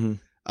people.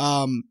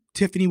 Mm-hmm.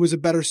 Tiffany was a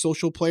better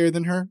social player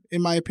than her,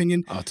 in my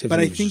opinion. But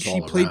I think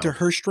she played to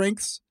her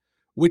strengths,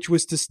 which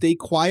was to stay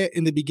quiet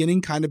in the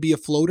beginning, kind of be a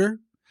floater.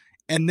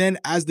 And then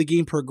as the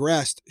game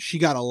progressed, she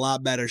got a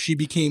lot better. She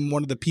became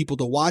one of the people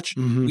to watch.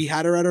 Mm-hmm. We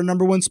had her at our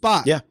number one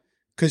spot. Yeah.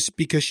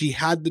 Because she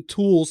had the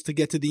tools to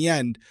get to the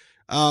end.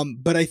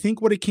 But I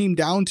think what it came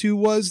down to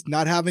was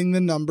not having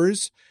the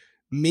numbers,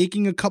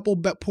 making a couple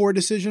poor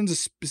decisions,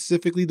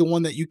 specifically the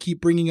one that you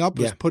keep bringing up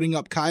was putting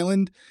up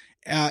Kyland.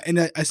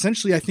 And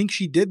essentially, I think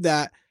she did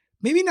that.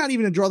 Maybe not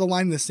even to draw the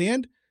line in the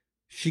sand.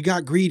 She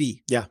got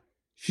greedy. Yeah.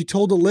 She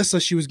told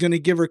Alyssa she was going to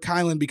give her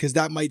Kyland because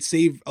that might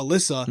save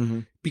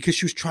Alyssa because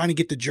she was trying to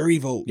get the jury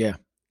vote. Yeah.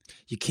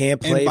 You can't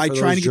play and by for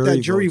trying those to get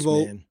that jury votes,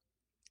 vote, man.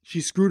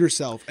 she screwed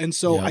herself. And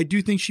so I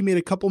do think she made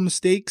a couple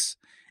mistakes.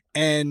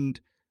 And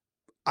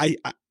I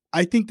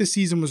think the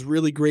season was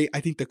really great.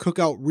 I think the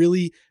cookout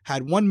really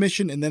had one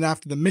mission. And then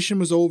after the mission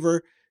was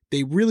over,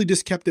 they really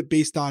just kept it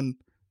based on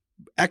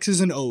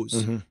X's and O's.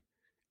 Mm-hmm.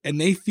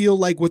 And they feel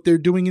like what they're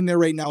doing in there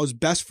right now is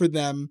best for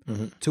them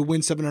to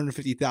win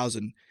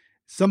 $750,000.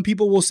 Some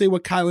people will say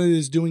what Kylan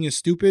is doing is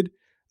stupid.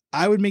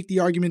 I would make the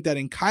argument that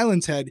in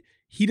Kylan's head,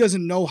 he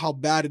doesn't know how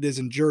bad it is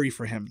in jury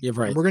for him. You're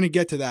right. And we're going to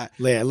get to that.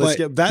 Yeah, let's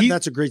get that.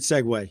 That's a great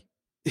segue.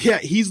 Yeah,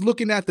 he's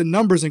looking at the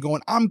numbers and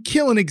going, I'm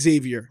killing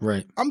Xavier.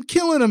 Right. I'm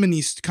killing him in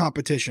these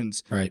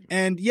competitions. Right.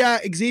 And yeah,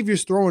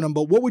 Xavier's throwing him,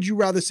 but what would you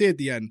rather say at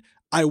the end?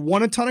 I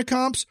won a ton of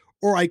comps,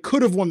 or I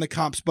could have won the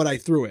comps, but I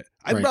threw it.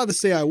 I'd rather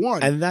say I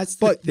won. And that's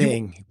the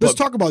thing. Let's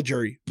talk about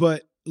jury.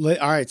 But all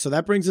right, so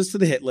that brings us to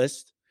the hit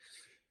list.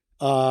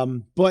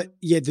 But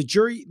yeah, the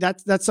jury,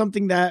 that's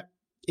something that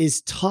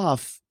is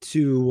tough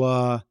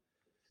to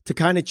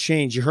kind of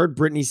change. You heard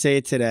Brittany say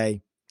it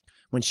today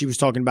when she was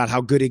talking about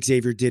how good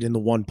Xavier did in the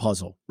one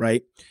puzzle,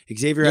 right?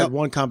 Xavier had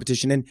one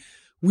competition, and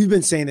we've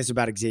been saying this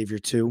about Xavier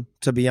too,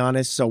 to be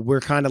honest. So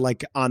we're kind of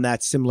like on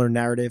that similar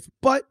narrative,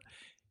 but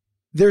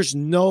there's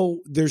no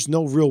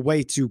real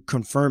way to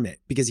confirm it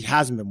because he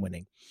hasn't been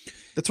winning.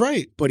 That's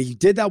right. But he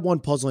did that one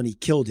puzzle and he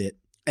killed it.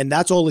 And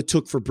that's all it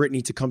took for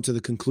Brittany to come to the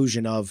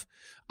conclusion of,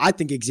 I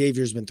think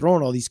Xavier's been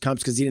throwing all these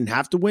comps because he didn't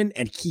have to win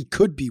and he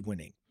could be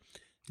winning.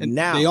 And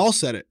now they all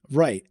said it.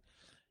 Right.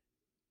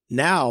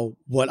 Now,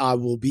 what I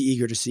will be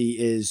eager to see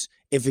is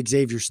if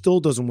Xavier still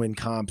doesn't win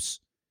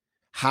comps,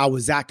 how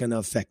is that going to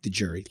affect the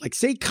jury? Like,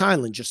 say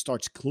Kylan just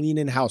starts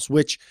cleaning house,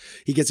 which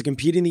he gets to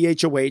compete in the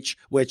HOH,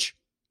 which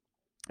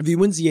if he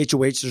wins the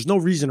HOH, there's no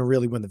reason to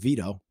really win the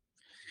veto.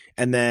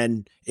 And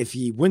then if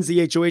he wins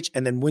the HOH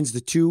and then wins the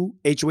 2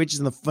 HOHs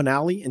in the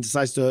finale and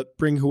decides to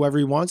bring whoever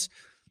he wants,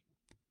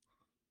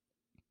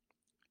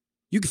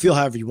 you can feel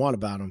however you want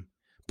about him,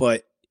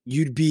 but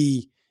you'd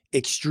be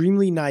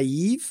extremely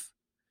naive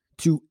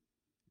to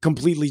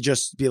completely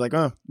just be like,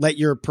 let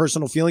your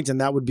personal feelings.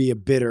 And that would be a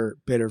bitter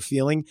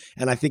feeling.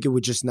 And I think it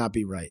would just not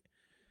be right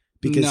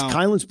because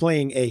Kylan's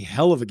playing a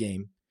hell of a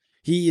game.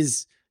 He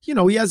is, he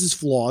has his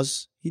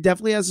flaws. He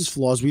definitely has his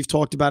flaws. We've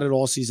talked about it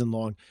all season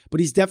long, but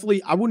he's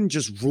definitely, I wouldn't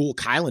just rule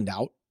Kylan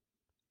out.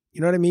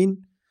 You know what I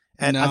mean?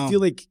 And I feel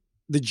like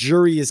the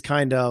jury is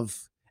kind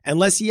of,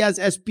 unless he has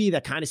SB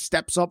that kind of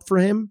steps up for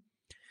him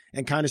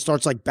and kind of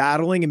starts like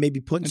battling and maybe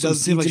putting some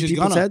seeds in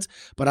people's heads,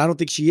 but I don't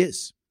think she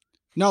is.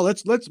 No,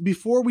 let's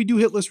before we do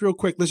hit list real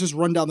quick, let's just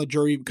run down the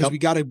jury because we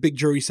got a big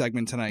jury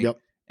segment tonight. Yep.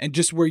 And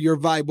just where your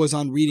vibe was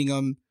on reading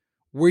them,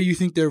 where you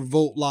think their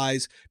vote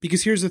lies.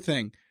 Because here's the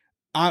thing.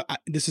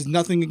 This is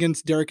nothing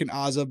against Derrick and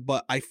Azza,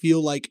 but I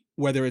feel like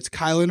whether it's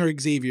Kylan or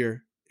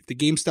Xavier, if the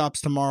game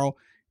stops tomorrow,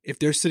 if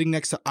they're sitting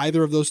next to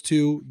either of those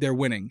two, they're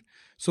winning.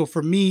 So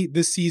for me,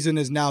 this season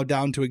is now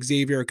down to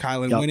Xavier or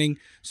Kylan winning.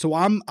 So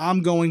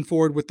I'm going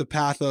forward with the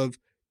path of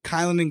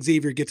Kylan and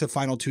Xavier get to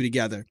final 2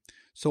 together.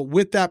 So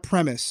with that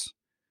premise,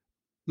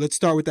 let's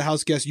start with the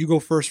house guest. You go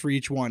first for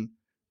each one.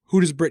 Who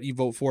does Brittany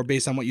vote for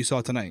based on what you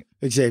saw tonight?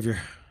 Xavier.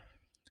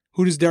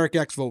 Who does Derrick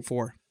X vote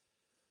for?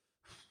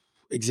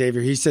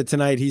 Xavier. He said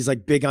tonight he's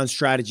like big on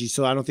strategy,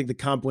 so I don't think the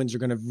comp wins are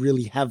going to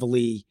really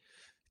heavily.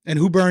 And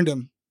who burned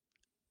him?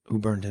 Who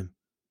burned him?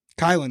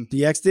 Kylan.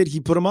 DX did?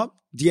 He put him up?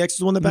 DX is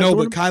the one that backdoored him?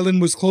 No, but Kylan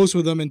was close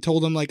with him and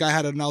told him like I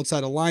had an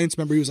outside alliance.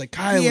 Remember, he was like,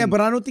 Kylan. Yeah,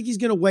 but I don't think he's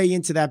going to weigh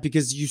into that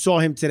because you saw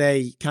him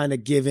today kind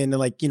of give in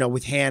like,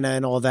 with Hannah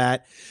and all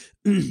that.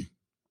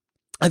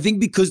 I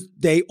think because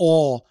they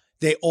all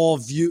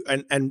view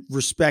and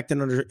respect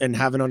and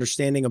have an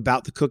understanding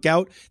about the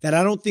cookout, that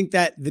I don't think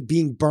that the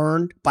being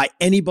burned by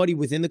anybody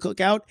within the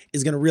cookout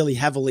is going to really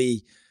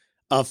heavily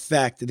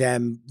affect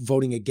them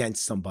voting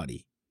against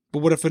somebody. But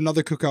what if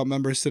another cookout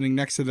member is sitting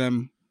next to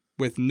them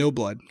with no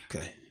blood?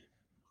 Okay.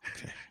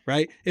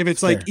 Right? If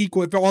it's like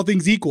equal, if all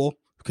things equal.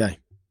 Okay.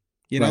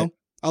 You know?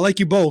 I like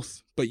you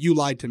both, but you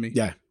lied to me.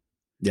 Yeah.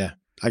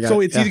 It's either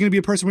going to be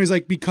a person where he's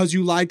like, because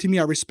you lied to me,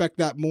 I respect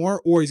that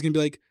more, or he's going to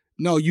be like,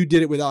 no, you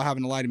did it without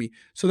having to lie to me.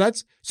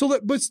 But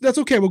that's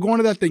okay. We'll go on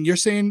to that thing. You're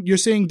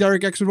saying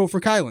Derrick X would vote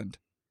for Kylan.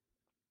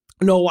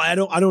 No, I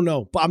don't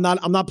know. But I'm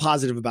not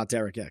positive about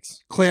Derrick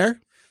X. Claire?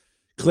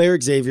 Claire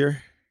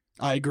Xavier.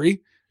 I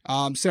agree.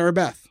 Sarah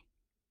Beth.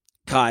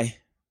 Kai.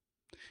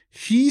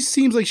 She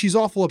seems like she's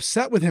awful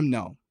upset with him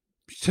now.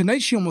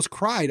 Tonight she almost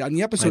cried on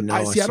the episode.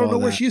 I don't know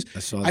where she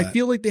is. I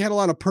feel like they had a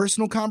lot of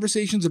personal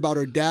conversations about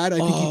her dad. I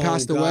think he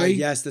passed away.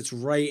 Yes, that's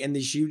right. And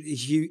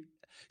she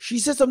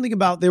said something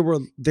about there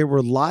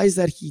were lies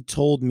that he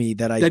told me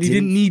that he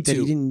didn't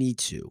need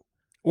to.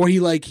 Or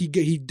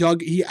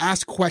he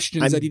asked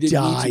questions that he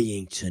didn't need to. I'm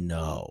dying to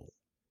know.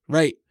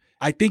 Right.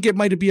 I think it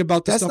might be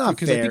about the That's stuff not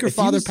because fair. I think her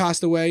father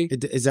passed away.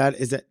 Is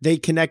that they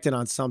connected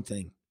on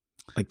something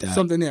like that?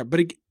 Something there.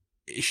 But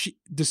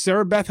does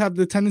Sarah Beth have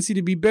the tendency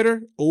to be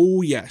bitter?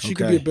 Oh, yeah. She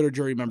could be a bitter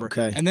jury member.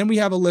 Okay. And then we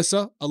have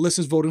Alyssa.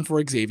 Alyssa's voting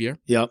for Xavier.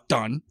 Yep.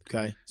 Done.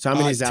 Okay. So how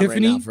many is that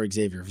Tiffany, right now for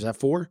Xavier? Is that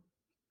 4?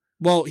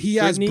 Well, he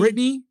has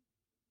Brittany.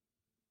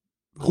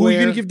 Who are you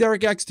going to give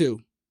Derrick X to?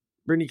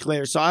 Brittany,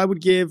 Claire. So I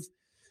would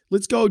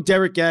let's go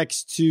Derrick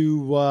X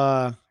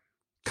to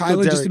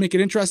Kylan just to make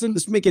it interesting?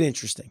 Let's make it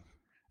interesting.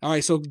 All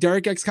right, so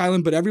Derrick X,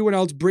 Kylan, but everyone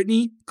else,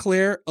 Brittany,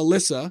 Claire,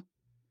 Alyssa.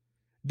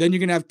 Then you're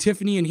going to have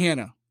Tiffany and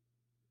Hannah.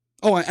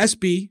 Oh,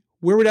 SB.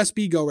 Where would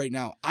SB go right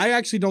now? I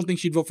actually don't think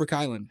she'd vote for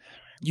Kylan.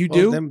 You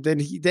do? Then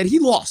he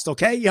lost,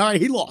 okay? Yeah,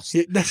 he lost.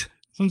 That's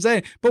what I'm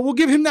saying. But we'll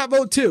give him that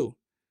vote too.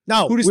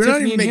 No, we're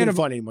not even making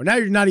fun anymore. Now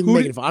you're not even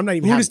making fun. I'm not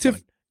even having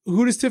fun.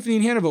 Who does Tiffany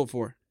and Hannah vote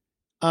for?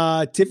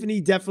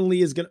 Tiffany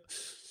definitely is going to...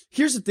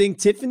 Here's the thing.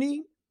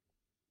 Tiffany,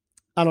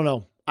 I don't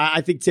know.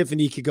 I think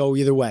Tiffany could go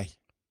either way.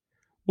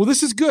 Well,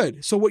 this is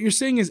good. So what you're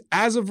saying is,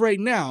 as of right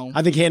now...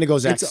 I think Hannah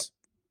goes X.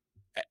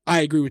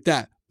 I agree with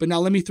that. But now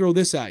let me throw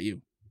this at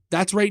you.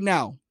 That's right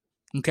now.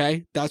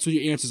 Okay? That's what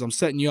your answer is. I'm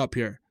setting you up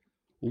here.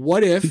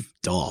 What if...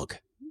 Dog.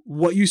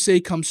 What you say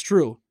comes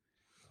true?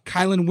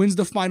 Kylan wins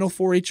the final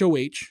 4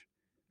 HOH.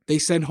 They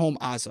send home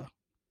Azza.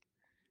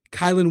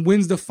 Kylan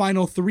wins the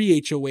final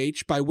 3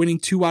 HOH by winning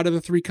 2 out of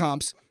the 3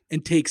 comps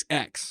and takes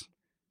X.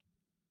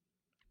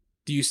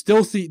 Do you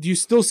still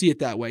see it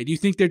that way? Do you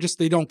think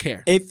they don't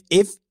care?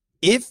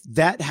 If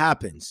that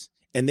happens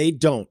and they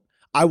don't,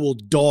 I will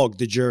dog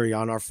the jury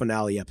on our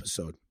finale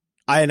episode.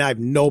 I have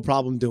no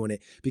problem doing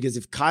it because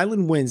if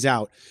Kylan wins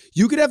out,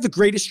 you could have the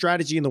greatest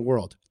strategy in the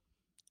world.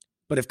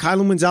 But if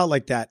Kylan wins out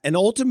like that and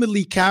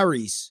ultimately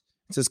carries,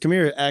 says, come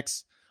here,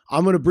 X,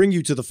 I'm going to bring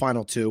you to the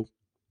final 2.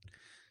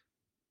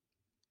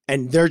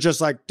 And they're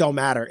just like, don't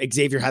matter.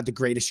 Xavier had the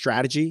greatest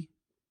strategy.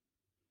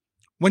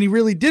 When he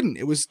really didn't.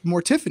 It was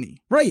more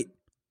Tiffany. Right.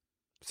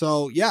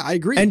 So, yeah, I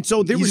agree. And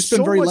so there was so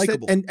been very much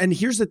likable. And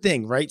here's the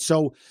thing, right?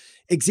 So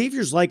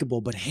Xavier's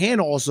likable, but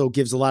Hannah also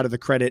gives a lot of the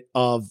credit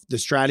of the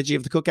strategy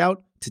of the cookout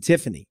to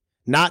Tiffany,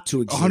 not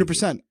to Xavier.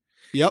 100%.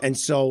 Yep. And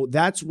so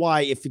that's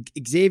why if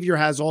Xavier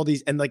has all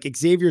these, and like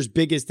Xavier's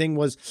biggest thing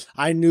was,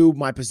 I knew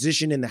my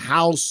position in the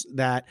house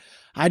that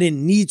I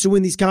didn't need to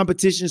win these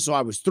competitions, so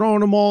I was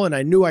throwing them all, and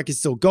I knew I could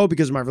still go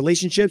because of my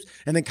relationships.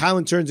 And then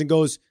Kylan turns and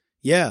goes,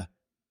 yeah,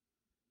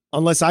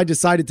 unless I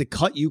decided to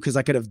cut you because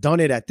I could have done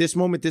it at this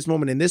moment,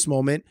 and this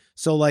moment.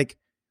 So like,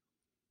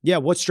 yeah,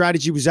 what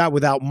strategy was that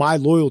without my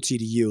loyalty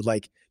to you?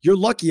 Like, you're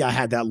lucky I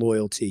had that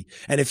loyalty.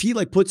 And if he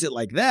like puts it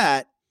like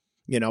that,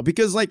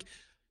 because like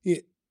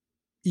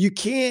you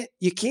can't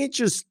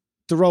just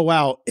throw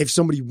out if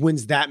somebody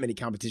wins that many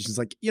competitions.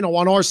 Like,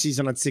 on our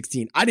season on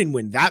 16, I didn't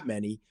win that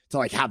many to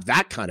like have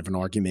that kind of an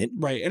argument.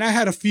 Right. And I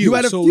had a few. You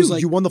had a few. It was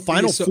like, you won the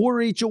final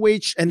 4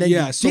 HOH and then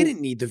you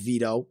didn't need the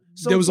veto.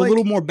 So there was a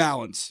little more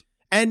balance.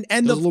 And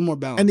a little more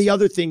balance. And the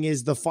other thing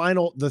is the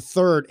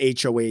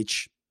 3rd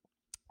HOH,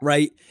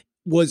 right,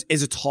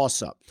 is a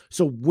toss up.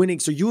 So winning,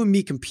 so you and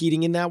me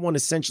competing in that one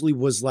essentially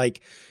was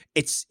like,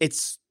 it's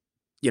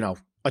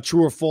a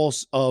true or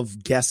false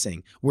of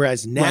guessing.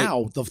 Whereas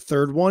now the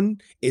 3rd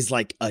one is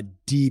like a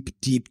deep,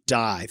 deep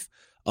dive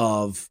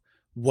of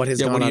what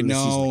has gone on this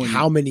season. Like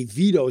how many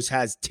vetoes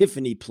has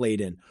Tiffany played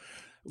in?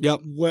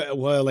 Yep.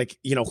 Well, like,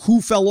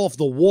 who fell off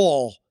the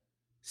wall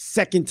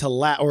second to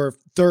last or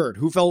third?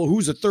 Who's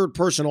the 3rd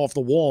person off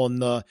the wall in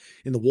the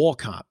wall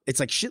comp?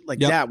 It's like shit like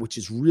that, which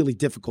is really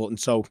difficult. And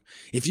so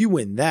if you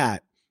win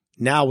that,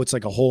 now it's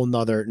like a whole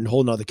nother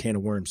can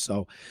of worms.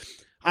 So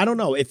I don't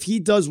know if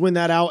he does win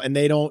that out and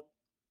they don't,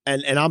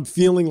 and I'm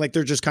feeling like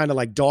they're just kind of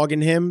like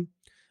dogging him.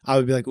 I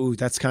would be like, ooh,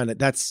 that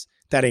ain't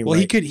right. Well,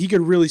 he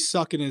could really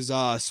suck in his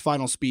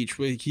final speech.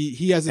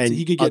 He hasn't. And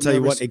he could get. I'll tell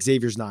nervous. you what,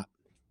 Xavier's not.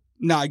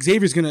 Nah,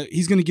 Xavier's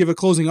gonna give a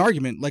closing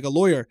argument like a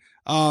lawyer.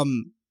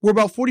 We're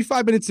about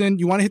 45 minutes in.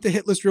 You want to hit the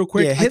hit list real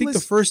quick? Yeah, I think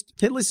the first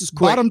hit list is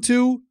quick.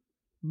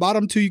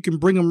 Bottom two, you can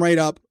bring them right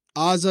up.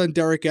 Azza and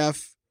Derrick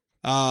F.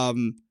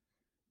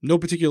 No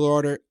particular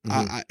order.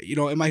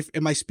 Mm-hmm.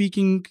 Am I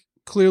speaking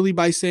clearly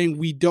by saying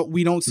we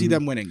don't see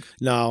them winning?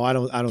 No, I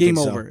don't. Game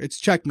think over. So. It's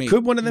checkmate.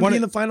 Could one of them be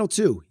in the final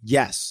 2?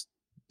 Yes.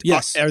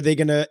 Yes. Are they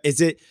gonna?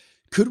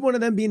 Could one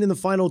of them being in the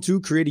final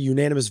 2 create a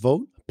unanimous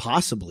vote?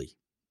 Possibly.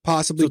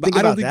 Possibly, but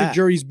I don't think the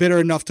jury's bitter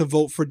enough to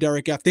vote for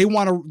Derrick F. They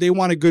want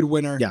a good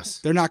winner.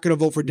 Yes. They're not going to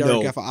vote for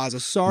Derrick F. Azza.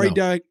 Sorry,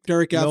 no.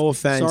 Derrick F. No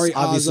offense. Sorry,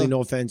 obviously, Azza.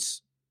 no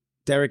offense.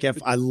 Derrick F.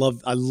 I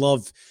love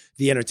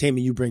the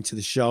entertainment you bring to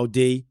the show,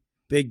 D.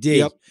 Big D.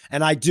 Yep.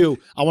 And I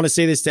want to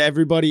say this to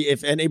everybody.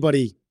 If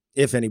anybody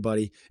if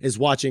anybody, is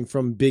watching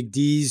from Big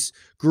D's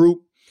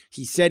group.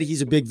 He said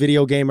he's a big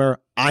video gamer.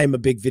 I'm a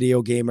big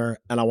video gamer,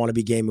 and I want to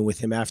be gaming with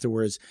him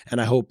afterwards.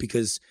 And I hope,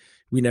 because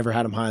we never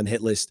had him high on the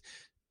hit list,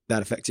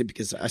 that affects it,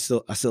 because I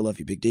still love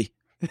you, Big D.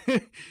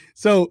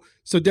 So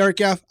Derrick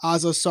F,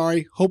 Azza,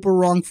 sorry. Hope we're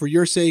wrong for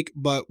your sake,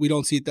 but we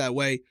don't see it that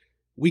way.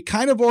 We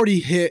kind of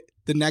already hit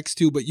the next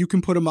two, but you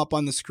can put them up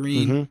on the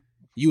screen. Mm-hmm.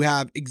 You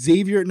have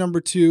Xavier at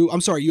number 2. I'm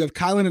sorry, you have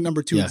Kylan at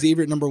number 2, yeah.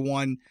 Xavier at number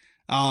 1.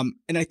 And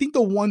I think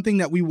the one thing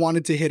that we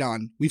wanted to hit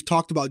on, we've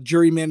talked about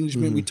jury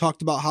management. Mm-hmm. We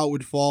talked about how it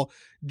would fall.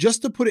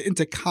 Just to put it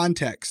into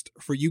context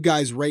for you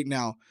guys right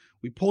now,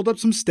 we pulled up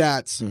some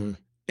stats. Mm-hmm.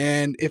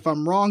 And if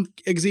I'm wrong,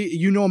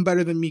 you know them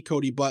better than me,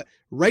 Cody. But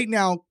right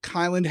now,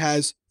 Kylan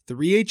has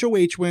 3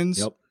 HOH wins,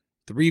 yep.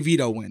 3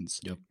 veto wins.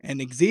 Yep.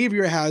 And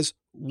Xavier has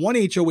 1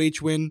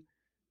 HOH win,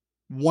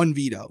 1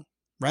 veto,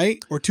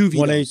 right? Or 2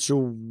 vetoes.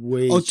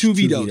 1 HOH. Oh, 2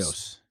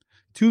 vetoes.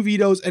 2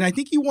 vetoes, and I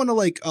think he won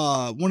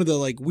one of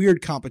the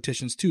weird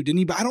competitions too, didn't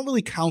he? But I don't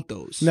really count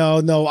those.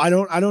 No, I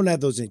don't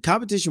have those in.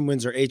 Competition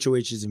wins are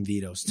HOHs and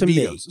vetoes to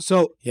me.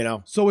 So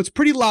so it's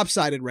pretty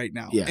lopsided right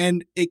now, yeah.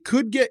 And it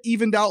could get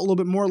evened out a little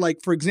bit more.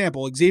 Like for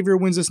example, Xavier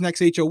wins this next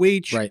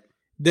HOH, right?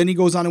 Then he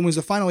goes on and wins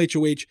the final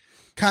HOH.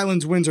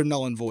 Kylan's wins are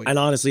null and void. And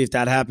honestly, if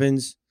that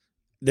happens,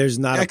 there's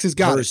not a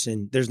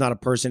person. There's not a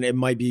person. It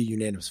might be a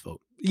unanimous vote.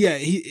 Yeah,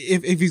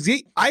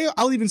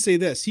 I'll even say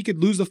this: he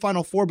could lose the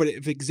final 4, but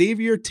if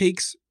Xavier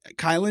takes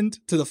Kylan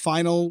to the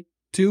final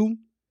 2,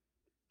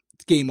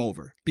 it's game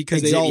over,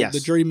 because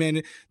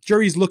the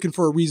jury's looking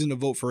for a reason to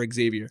vote for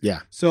Xavier. Yeah,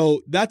 so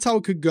that's how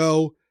it could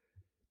go.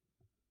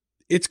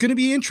 It's going to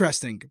be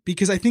interesting,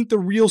 because I think the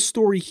real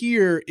story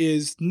here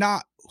is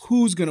not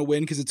who's going to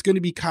win, because it's going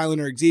to be Kylan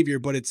or Xavier,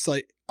 but it's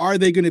like, are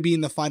they going to be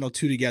in the final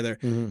 2 together?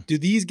 Mm-hmm. Do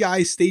these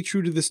guys stay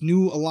true to this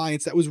new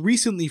alliance that was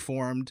recently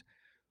formed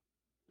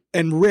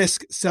and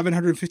risk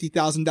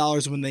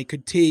 $750,000 when they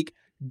could take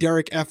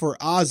Derrick F or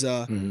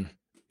Azza mm-hmm.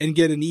 and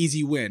get an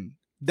easy win?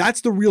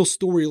 That's the real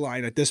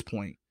storyline at this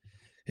point.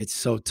 It's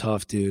so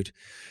tough, dude.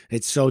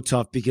 It's so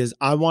tough, because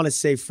I want to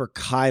say for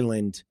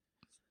Kylan,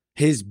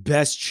 his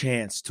best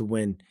chance to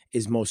win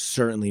is most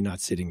certainly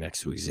not sitting next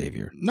to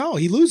Xavier. No,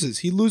 he loses.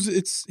 He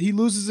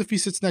loses if he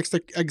sits next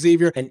to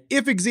Xavier. And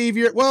if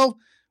Xavier, well,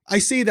 I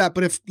say that,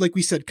 but if, like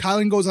we said,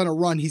 Kylan goes on a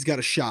run, he's got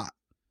a shot.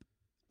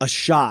 A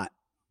shot.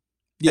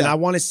 Yeah. And I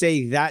want to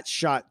say that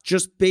shot,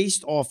 just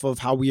based off of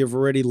how we have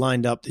already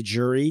lined up the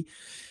jury,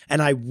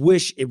 and I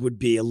wish it would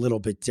be a little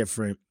bit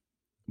different,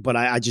 but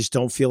I just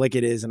don't feel like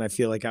it is, and I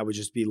feel like I would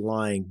just be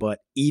lying. But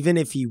even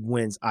if he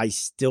wins, I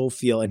still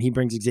feel, and he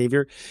brings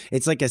Xavier,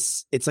 it's like a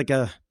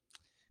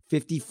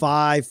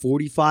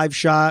 55-45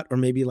 shot, or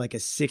maybe like a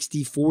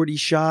 60-40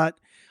 shot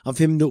of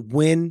him to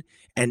win,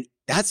 and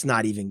that's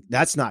not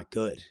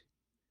good.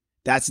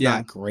 That's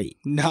not great.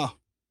 No.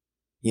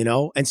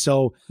 And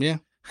so yeah.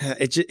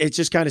 It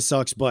just kind of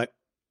sucks, but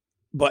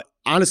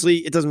honestly,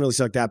 it doesn't really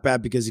suck that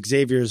bad, because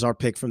Xavier is our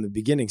pick from the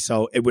beginning.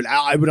 So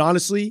I would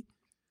honestly,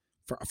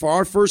 for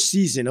our first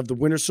season of the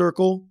winner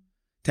circle,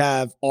 to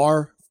have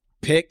our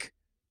pick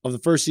of the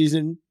first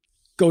season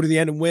go to the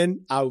end and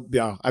win, I'd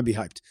be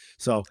hyped.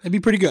 So it'd be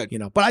pretty good,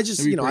 But I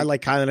just, I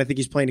like Kylan. I think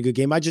he's playing a good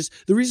game. The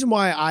reason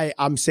why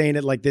I'm saying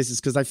it like this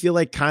is because I feel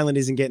like Kylan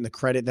isn't getting the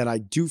credit that I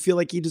do feel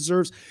like he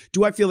deserves.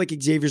 Do I feel like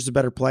Xavier's a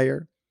better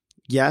player?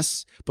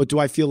 Yes, but do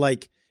I feel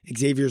like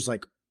Xavier's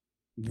like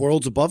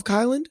worlds above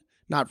Kylan?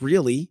 Not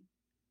really.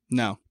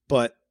 No.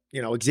 But,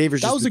 Xavier's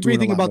that just was the great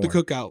thing about the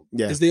cookout.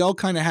 Yeah. Is they all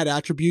kind of had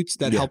attributes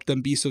that helped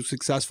them be so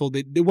successful.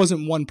 There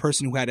wasn't one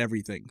person who had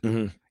everything.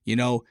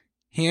 Mm-hmm.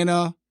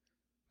 Hannah,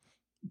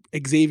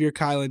 Xavier,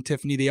 Kylan,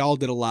 Tiffany, they all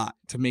did a lot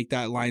to make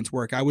that alliance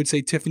work. I would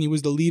say Tiffany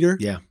was the leader.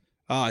 Yeah.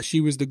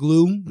 She was the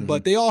glue, mm-hmm.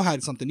 but they all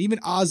had something. Even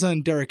Azza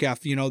and Derrick F,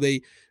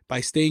 they,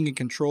 by staying in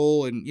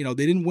control, and,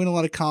 they didn't win a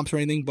lot of comps or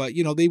anything, but,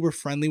 they were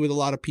friendly with a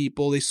lot of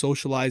people. They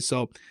socialized.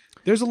 So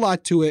there's a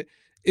lot to it.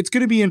 It's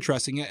going to be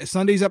interesting.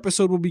 Sunday's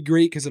episode will be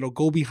great, because it'll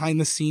go behind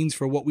the scenes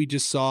for what we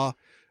just saw.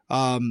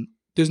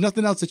 There's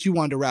nothing else that you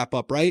wanted to wrap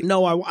up, right?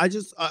 No, I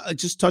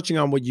just touching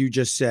on what you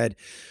just said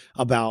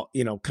about,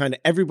 kind of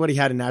everybody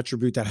had an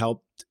attribute that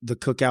helped the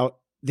cookout.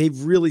 They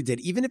really did.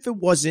 Even if it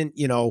wasn't,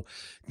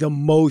 the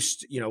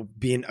most,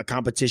 being a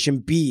competition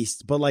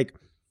beast, but like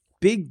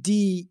Big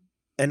D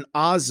and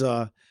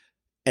Azza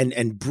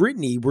and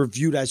Brittany were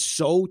viewed as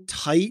so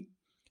tight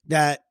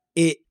that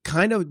it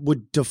kind of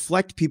would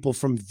deflect people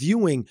from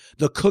viewing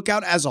the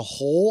cookout as a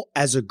whole,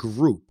 as a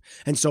group.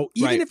 And so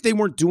even if they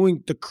weren't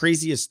doing the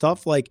craziest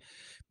stuff, like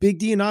Big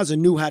D and Azza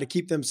knew how to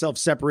keep themselves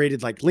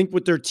separated, like link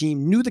with their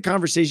team, knew the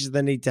conversations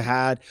that needed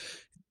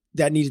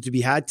to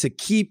be had to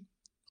keep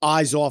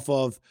eyes off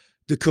of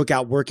the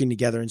cookout working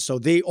together. And so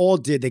they all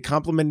did. They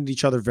complemented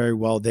each other very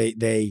well. They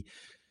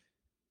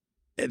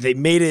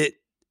made it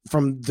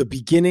from the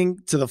beginning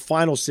to the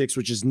final 6,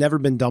 which has never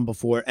been done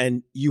before.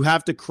 And you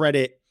have to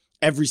credit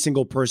every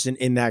single person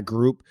in that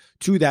group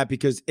to that,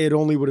 because it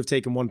only would have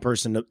taken one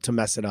person to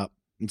mess it up.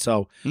 And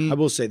so I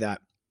will say that.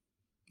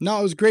 No,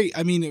 it was great.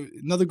 I mean,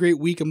 another great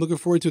week. I'm looking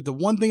forward to it. The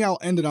one thing I'll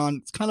end it on,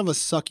 it's kind of a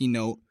sucky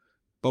note.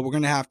 but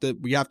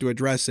we have to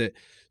address it.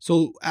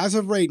 So as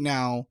of right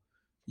now,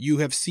 you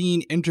have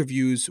seen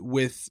interviews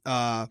with,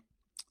 I'm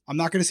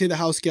not going to say the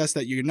house guests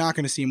that you're not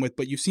going to see him with,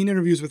 but you've seen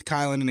interviews with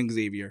Kylan and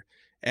Xavier.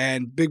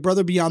 And Big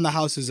Brother Beyond the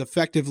House is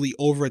effectively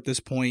over at this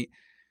point.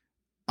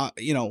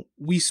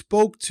 We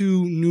spoke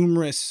to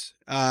numerous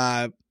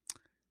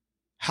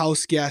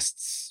house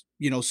guests,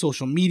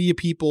 social media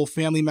people,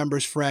 family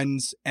members,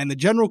 friends, and the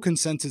general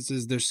consensus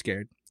is they're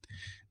scared.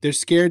 They're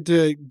scared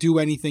to do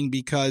anything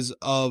because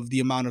of the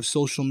amount of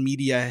social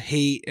media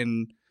hate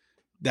and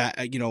that,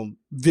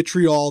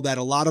 vitriol that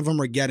a lot of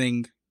them are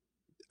getting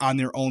on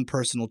their own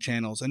personal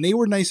channels. And they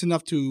were nice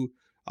enough to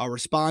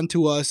respond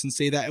to us and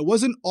say that it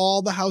wasn't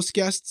all the house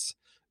guests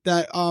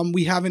that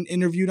we haven't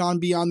interviewed on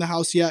Beyond the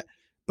House yet,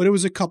 but it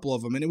was a couple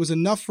of them. And it was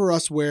enough for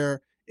us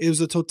where it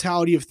was a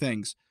totality of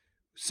things.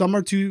 Some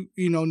are too,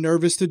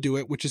 nervous to do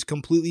it, which is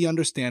completely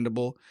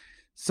understandable.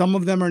 Some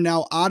of them are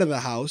now out of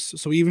the house.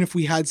 So even if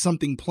we had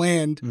something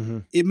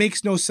planned, it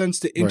makes no sense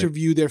to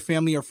interview their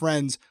family or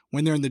friends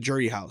when they're in the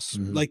jury house.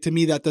 Like, to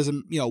me, that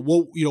doesn't,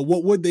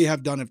 what would they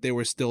have done if they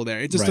were still there?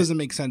 It just doesn't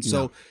make sense.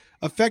 No. So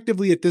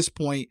effectively at this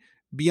point,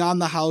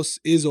 Beyond the House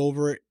is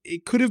over.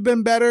 It could have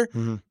been better,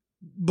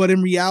 but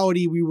in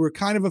reality, we were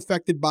kind of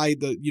affected by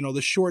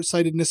the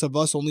short-sightedness of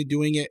us only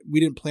doing it. We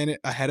didn't plan it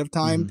ahead of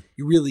time.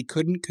 You really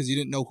couldn't because you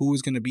didn't know who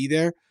was going to be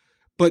there.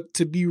 But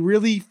to be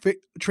really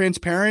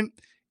transparent,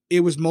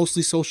 it was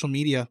mostly social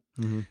media.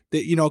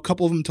 That, a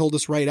couple of them told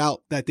us right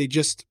out that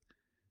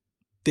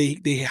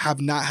they have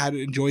not had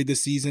enjoyed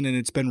this season, and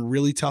it's been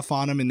really tough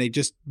on them, and they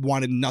just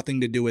wanted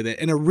nothing to do with it.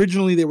 And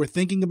originally they were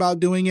thinking about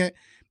doing it,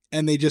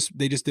 and they just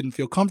didn't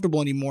feel comfortable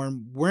anymore.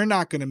 And we're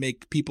not going to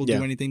make people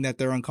do anything that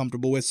they're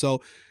uncomfortable with.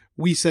 So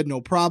we said,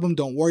 no problem.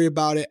 Don't worry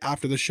about it.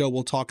 After the show,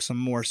 we'll talk some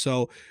more.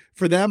 So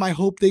for them, I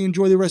hope they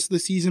enjoy the rest of the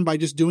season by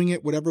just doing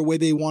it whatever way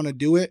they want to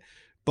do it.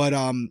 But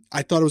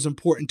I thought it was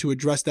important to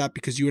address that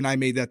because you and I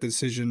made that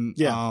decision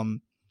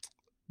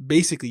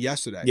basically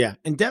yesterday. Yeah.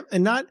 And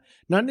not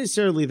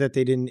necessarily that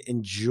they didn't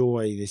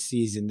enjoy the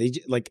season. They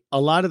like a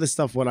lot of the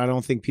stuff, what I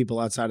don't think people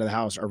outside of the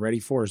house are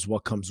ready for is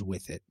what comes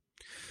with it.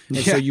 And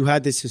so you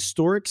had this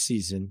historic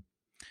season.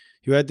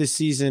 You had this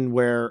season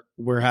where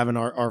we're having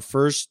our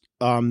first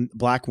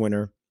black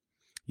winner.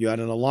 You had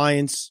an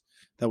alliance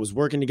that was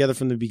working together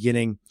from the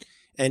beginning.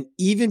 And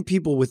even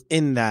people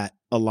within that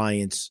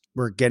alliance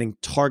were getting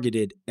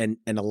targeted and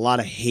a lot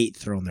of hate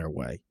thrown their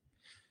way.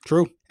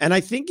 True. And I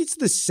think it's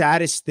the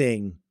saddest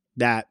thing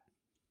that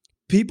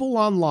people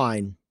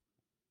online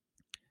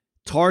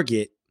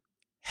target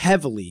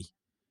heavily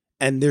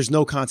and there's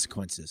no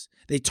consequences.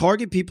 They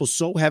target people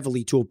so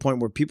heavily to a point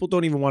where people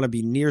don't even want to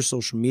be near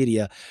social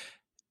media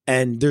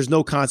and there's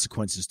no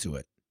consequences to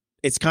it.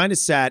 It's kind of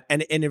sad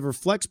and it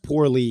reflects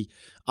poorly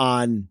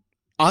on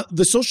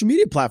the social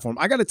media platform.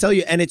 I got to tell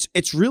you, and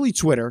it's really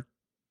Twitter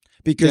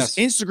because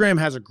Instagram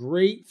has a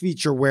great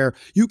feature where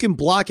you can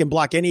block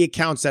any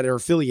accounts that are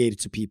affiliated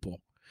to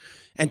people.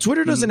 And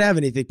Twitter doesn't have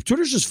anything.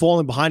 Twitter's just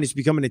falling behind. It's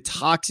becoming a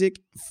toxic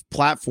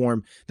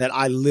platform that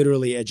I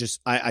literally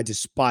I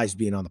despise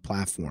being on the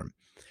platform.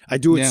 I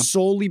do it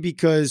solely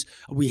because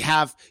we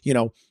have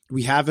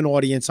an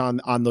audience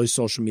on those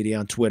social media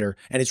on Twitter,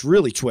 and it's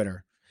really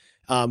Twitter.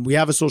 We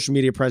have a social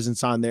media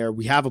presence on there.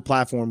 We have a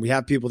platform. We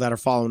have people that are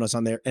following us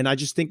on there. And I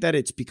just think that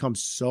it's become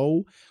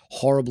so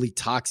horribly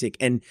toxic.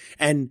 And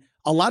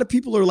a lot of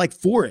people are like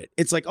for it.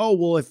 It's like, oh,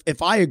 well,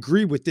 if I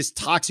agree with this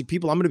toxic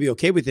people, I'm going to be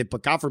okay with it.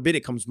 But God forbid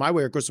it comes my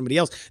way or goes somebody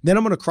else. Then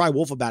I'm going to cry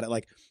wolf about it.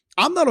 Like,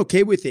 I'm not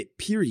okay with it,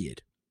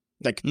 period.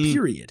 Like,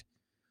 period.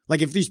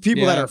 Like, if these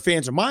people that are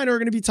fans of mine are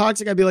going to be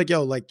toxic, I'd be like,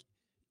 yo, like,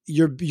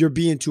 you're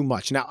being too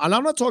much. Now, and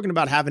I'm not talking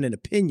about having an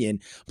opinion.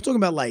 I'm talking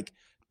about like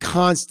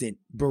constant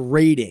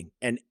berating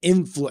and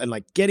influence and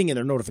like getting in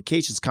their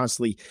notifications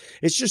constantly.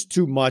 It's just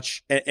too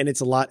much and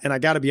it's a lot. And I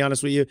got to be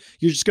honest with you,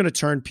 you're just going to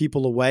turn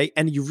people away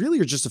and you really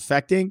are just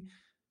affecting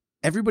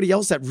everybody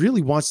else that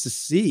really wants to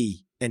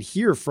see and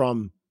hear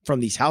from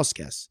these house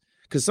guests.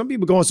 Because some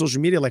people go on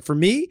social media. Like for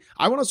me,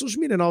 I went on social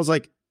media and I was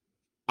like,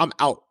 I'm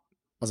out.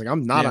 I was like,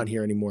 I'm not on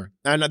here anymore.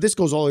 And this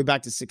goes all the way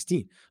back to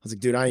 16. I was like,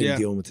 dude, I ain't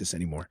dealing with this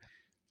anymore.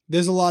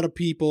 There's a lot of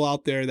people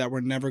out there that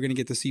we're never going to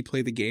get to see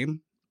play the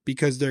game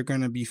because they're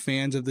going to be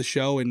fans of the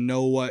show and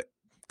know what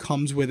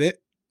comes with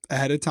it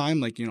ahead of time.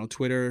 Like,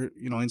 Twitter,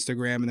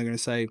 Instagram, and they're going to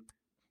say,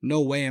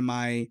 no way am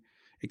I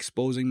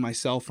exposing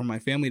myself or my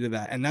family to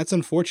that. And that's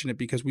unfortunate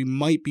because we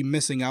might be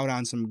missing out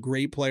on some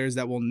great players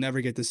that we'll never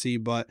get to see,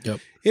 but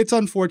it's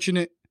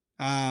unfortunate.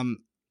 It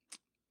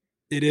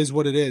is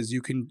what it is.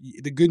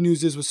 The good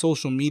news is with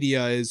social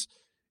media is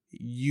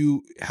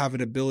you have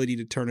an ability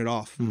to turn it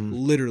off,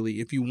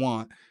 literally, if you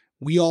want.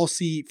 We all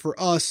see, for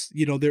us,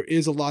 there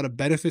is a lot of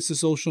benefits to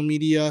social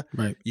media.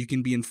 Right. You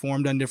can be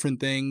informed on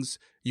different things.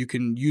 You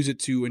can use it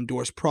to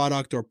endorse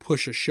product or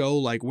push a show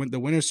like the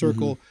Winner's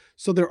Circle.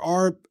 So there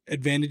are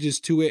advantages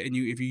to it. And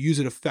if you use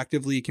it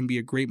effectively, it can be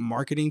a great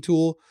marketing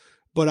tool.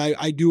 But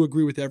I do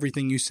agree with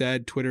everything you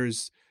said. Twitter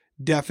is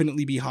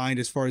definitely behind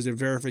as far as the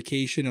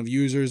verification of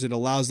users. It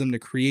allows them to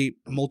create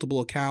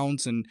multiple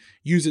accounts and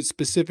use it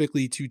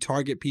specifically to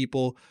target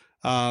people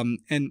And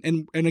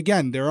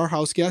again, there are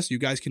house guests. You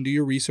guys can do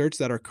your research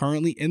that are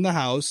currently in the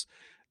house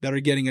that are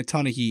getting a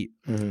ton of heat,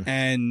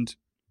 and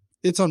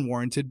it's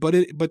unwarranted,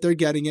 but they're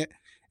getting it.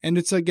 And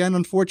it's, again,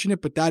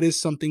 unfortunate, but that is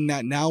something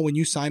that now when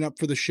you sign up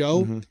for the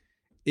show,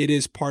 it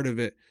is part of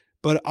it.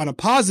 But on a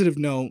positive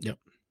note,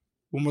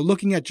 when we're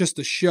looking at just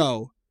the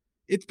show,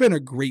 it's been a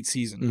great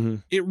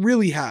season. It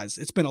really has.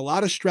 It's been a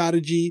lot of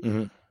strategy,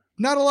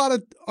 not a lot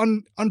of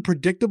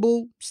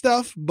unpredictable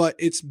stuff, but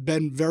it's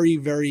been very,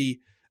 very,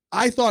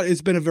 I thought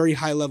it's been a very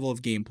high level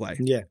of gameplay.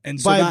 Yeah. And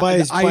so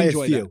I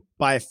enjoy that.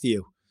 By a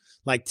few.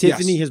 Like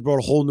Tiffany has brought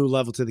a whole new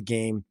level to the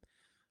game.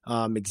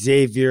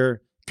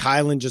 Xavier,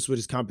 Kylan just with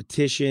his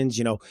competitions,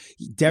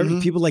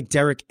 Derrick, people like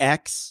Derrick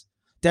X.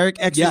 Derrick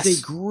X was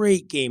a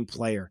great game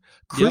player.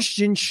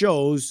 Christian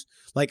shows,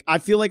 like, I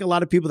feel like a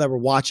lot of people that were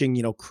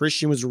watching,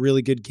 Christian was a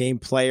really good game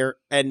player.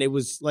 And it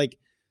was like,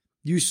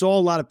 you saw a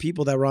lot of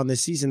people that were on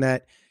this season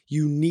that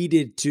you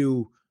needed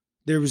to,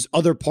 there was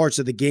other parts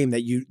of the game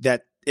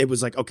that it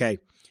was like, okay,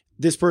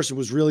 this person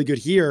was really good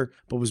here,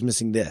 but was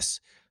missing this.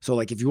 So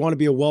like, if you want to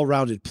be a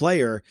well-rounded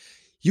player,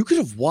 you could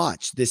have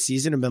watched this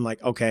season and been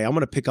like, okay, I'm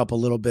going to pick up a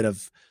little bit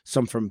of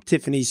some from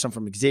Tiffany, some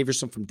from Xavier,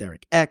 some from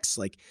Derrick X,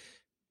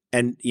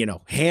 and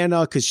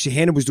Hannah, because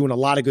Hannah was doing a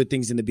lot of good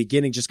things in the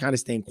beginning, just kind of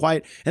staying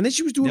quiet. And then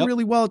she was doing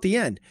really well at the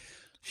end.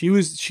 She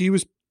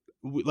was,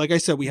 like I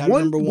said, we had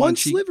number one. One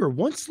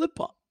slip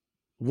up.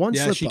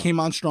 She came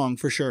on strong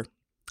for sure.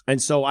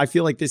 And so I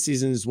feel like this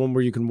season is one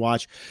where you can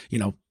watch,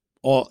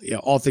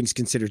 all things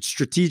considered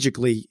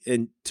strategically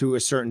and to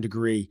a certain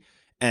degree,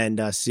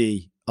 and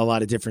see a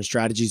lot of different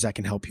strategies that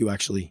can help you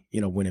actually,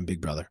 win in Big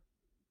Brother.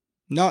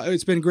 No,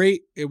 it's been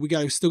great.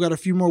 We still got a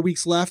few more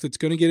weeks left. It's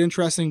going to get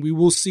interesting. We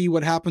will see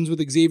what happens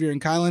with Xavier and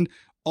Kylan.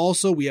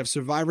 Also, we have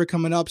Survivor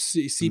coming up.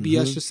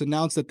 CBS just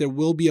announced that there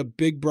will be a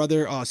Big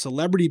Brother,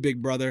 celebrity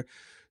Big Brother.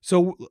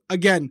 So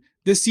again,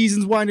 this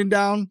season's winding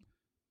down.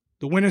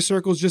 The winner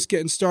circle is just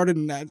getting started.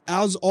 And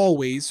as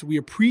always, we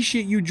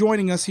appreciate you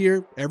joining us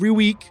here every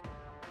week.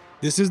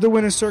 This is the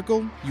winner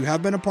circle. You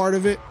have been a part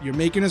of it. You're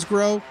making us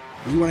grow.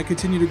 We want to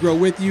continue to grow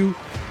with you.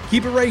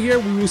 Keep it right here.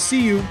 We will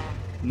see you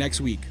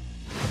next week.